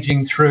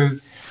engaging through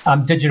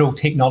digital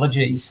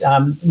technologies,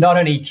 not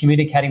only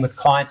communicating with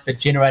clients, but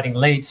generating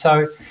leads.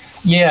 So,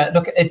 yeah,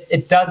 look,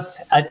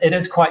 it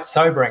is quite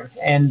sobering,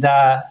 and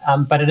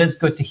but it is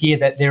good to hear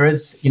that there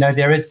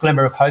is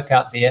glimmer of hope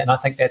out there, and I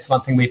think that's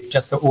one thing we've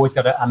just always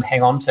got to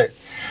hang on to.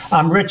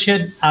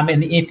 Richard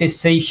and the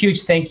FSC,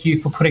 huge thank you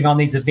for putting on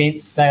these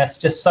events. They are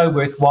just so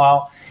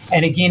worthwhile.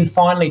 And again,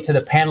 finally, to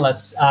the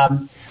panelists,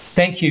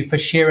 thank you for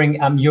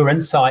sharing your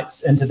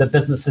insights into the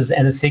businesses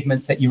and the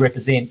segments that you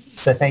represent.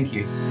 So thank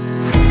you.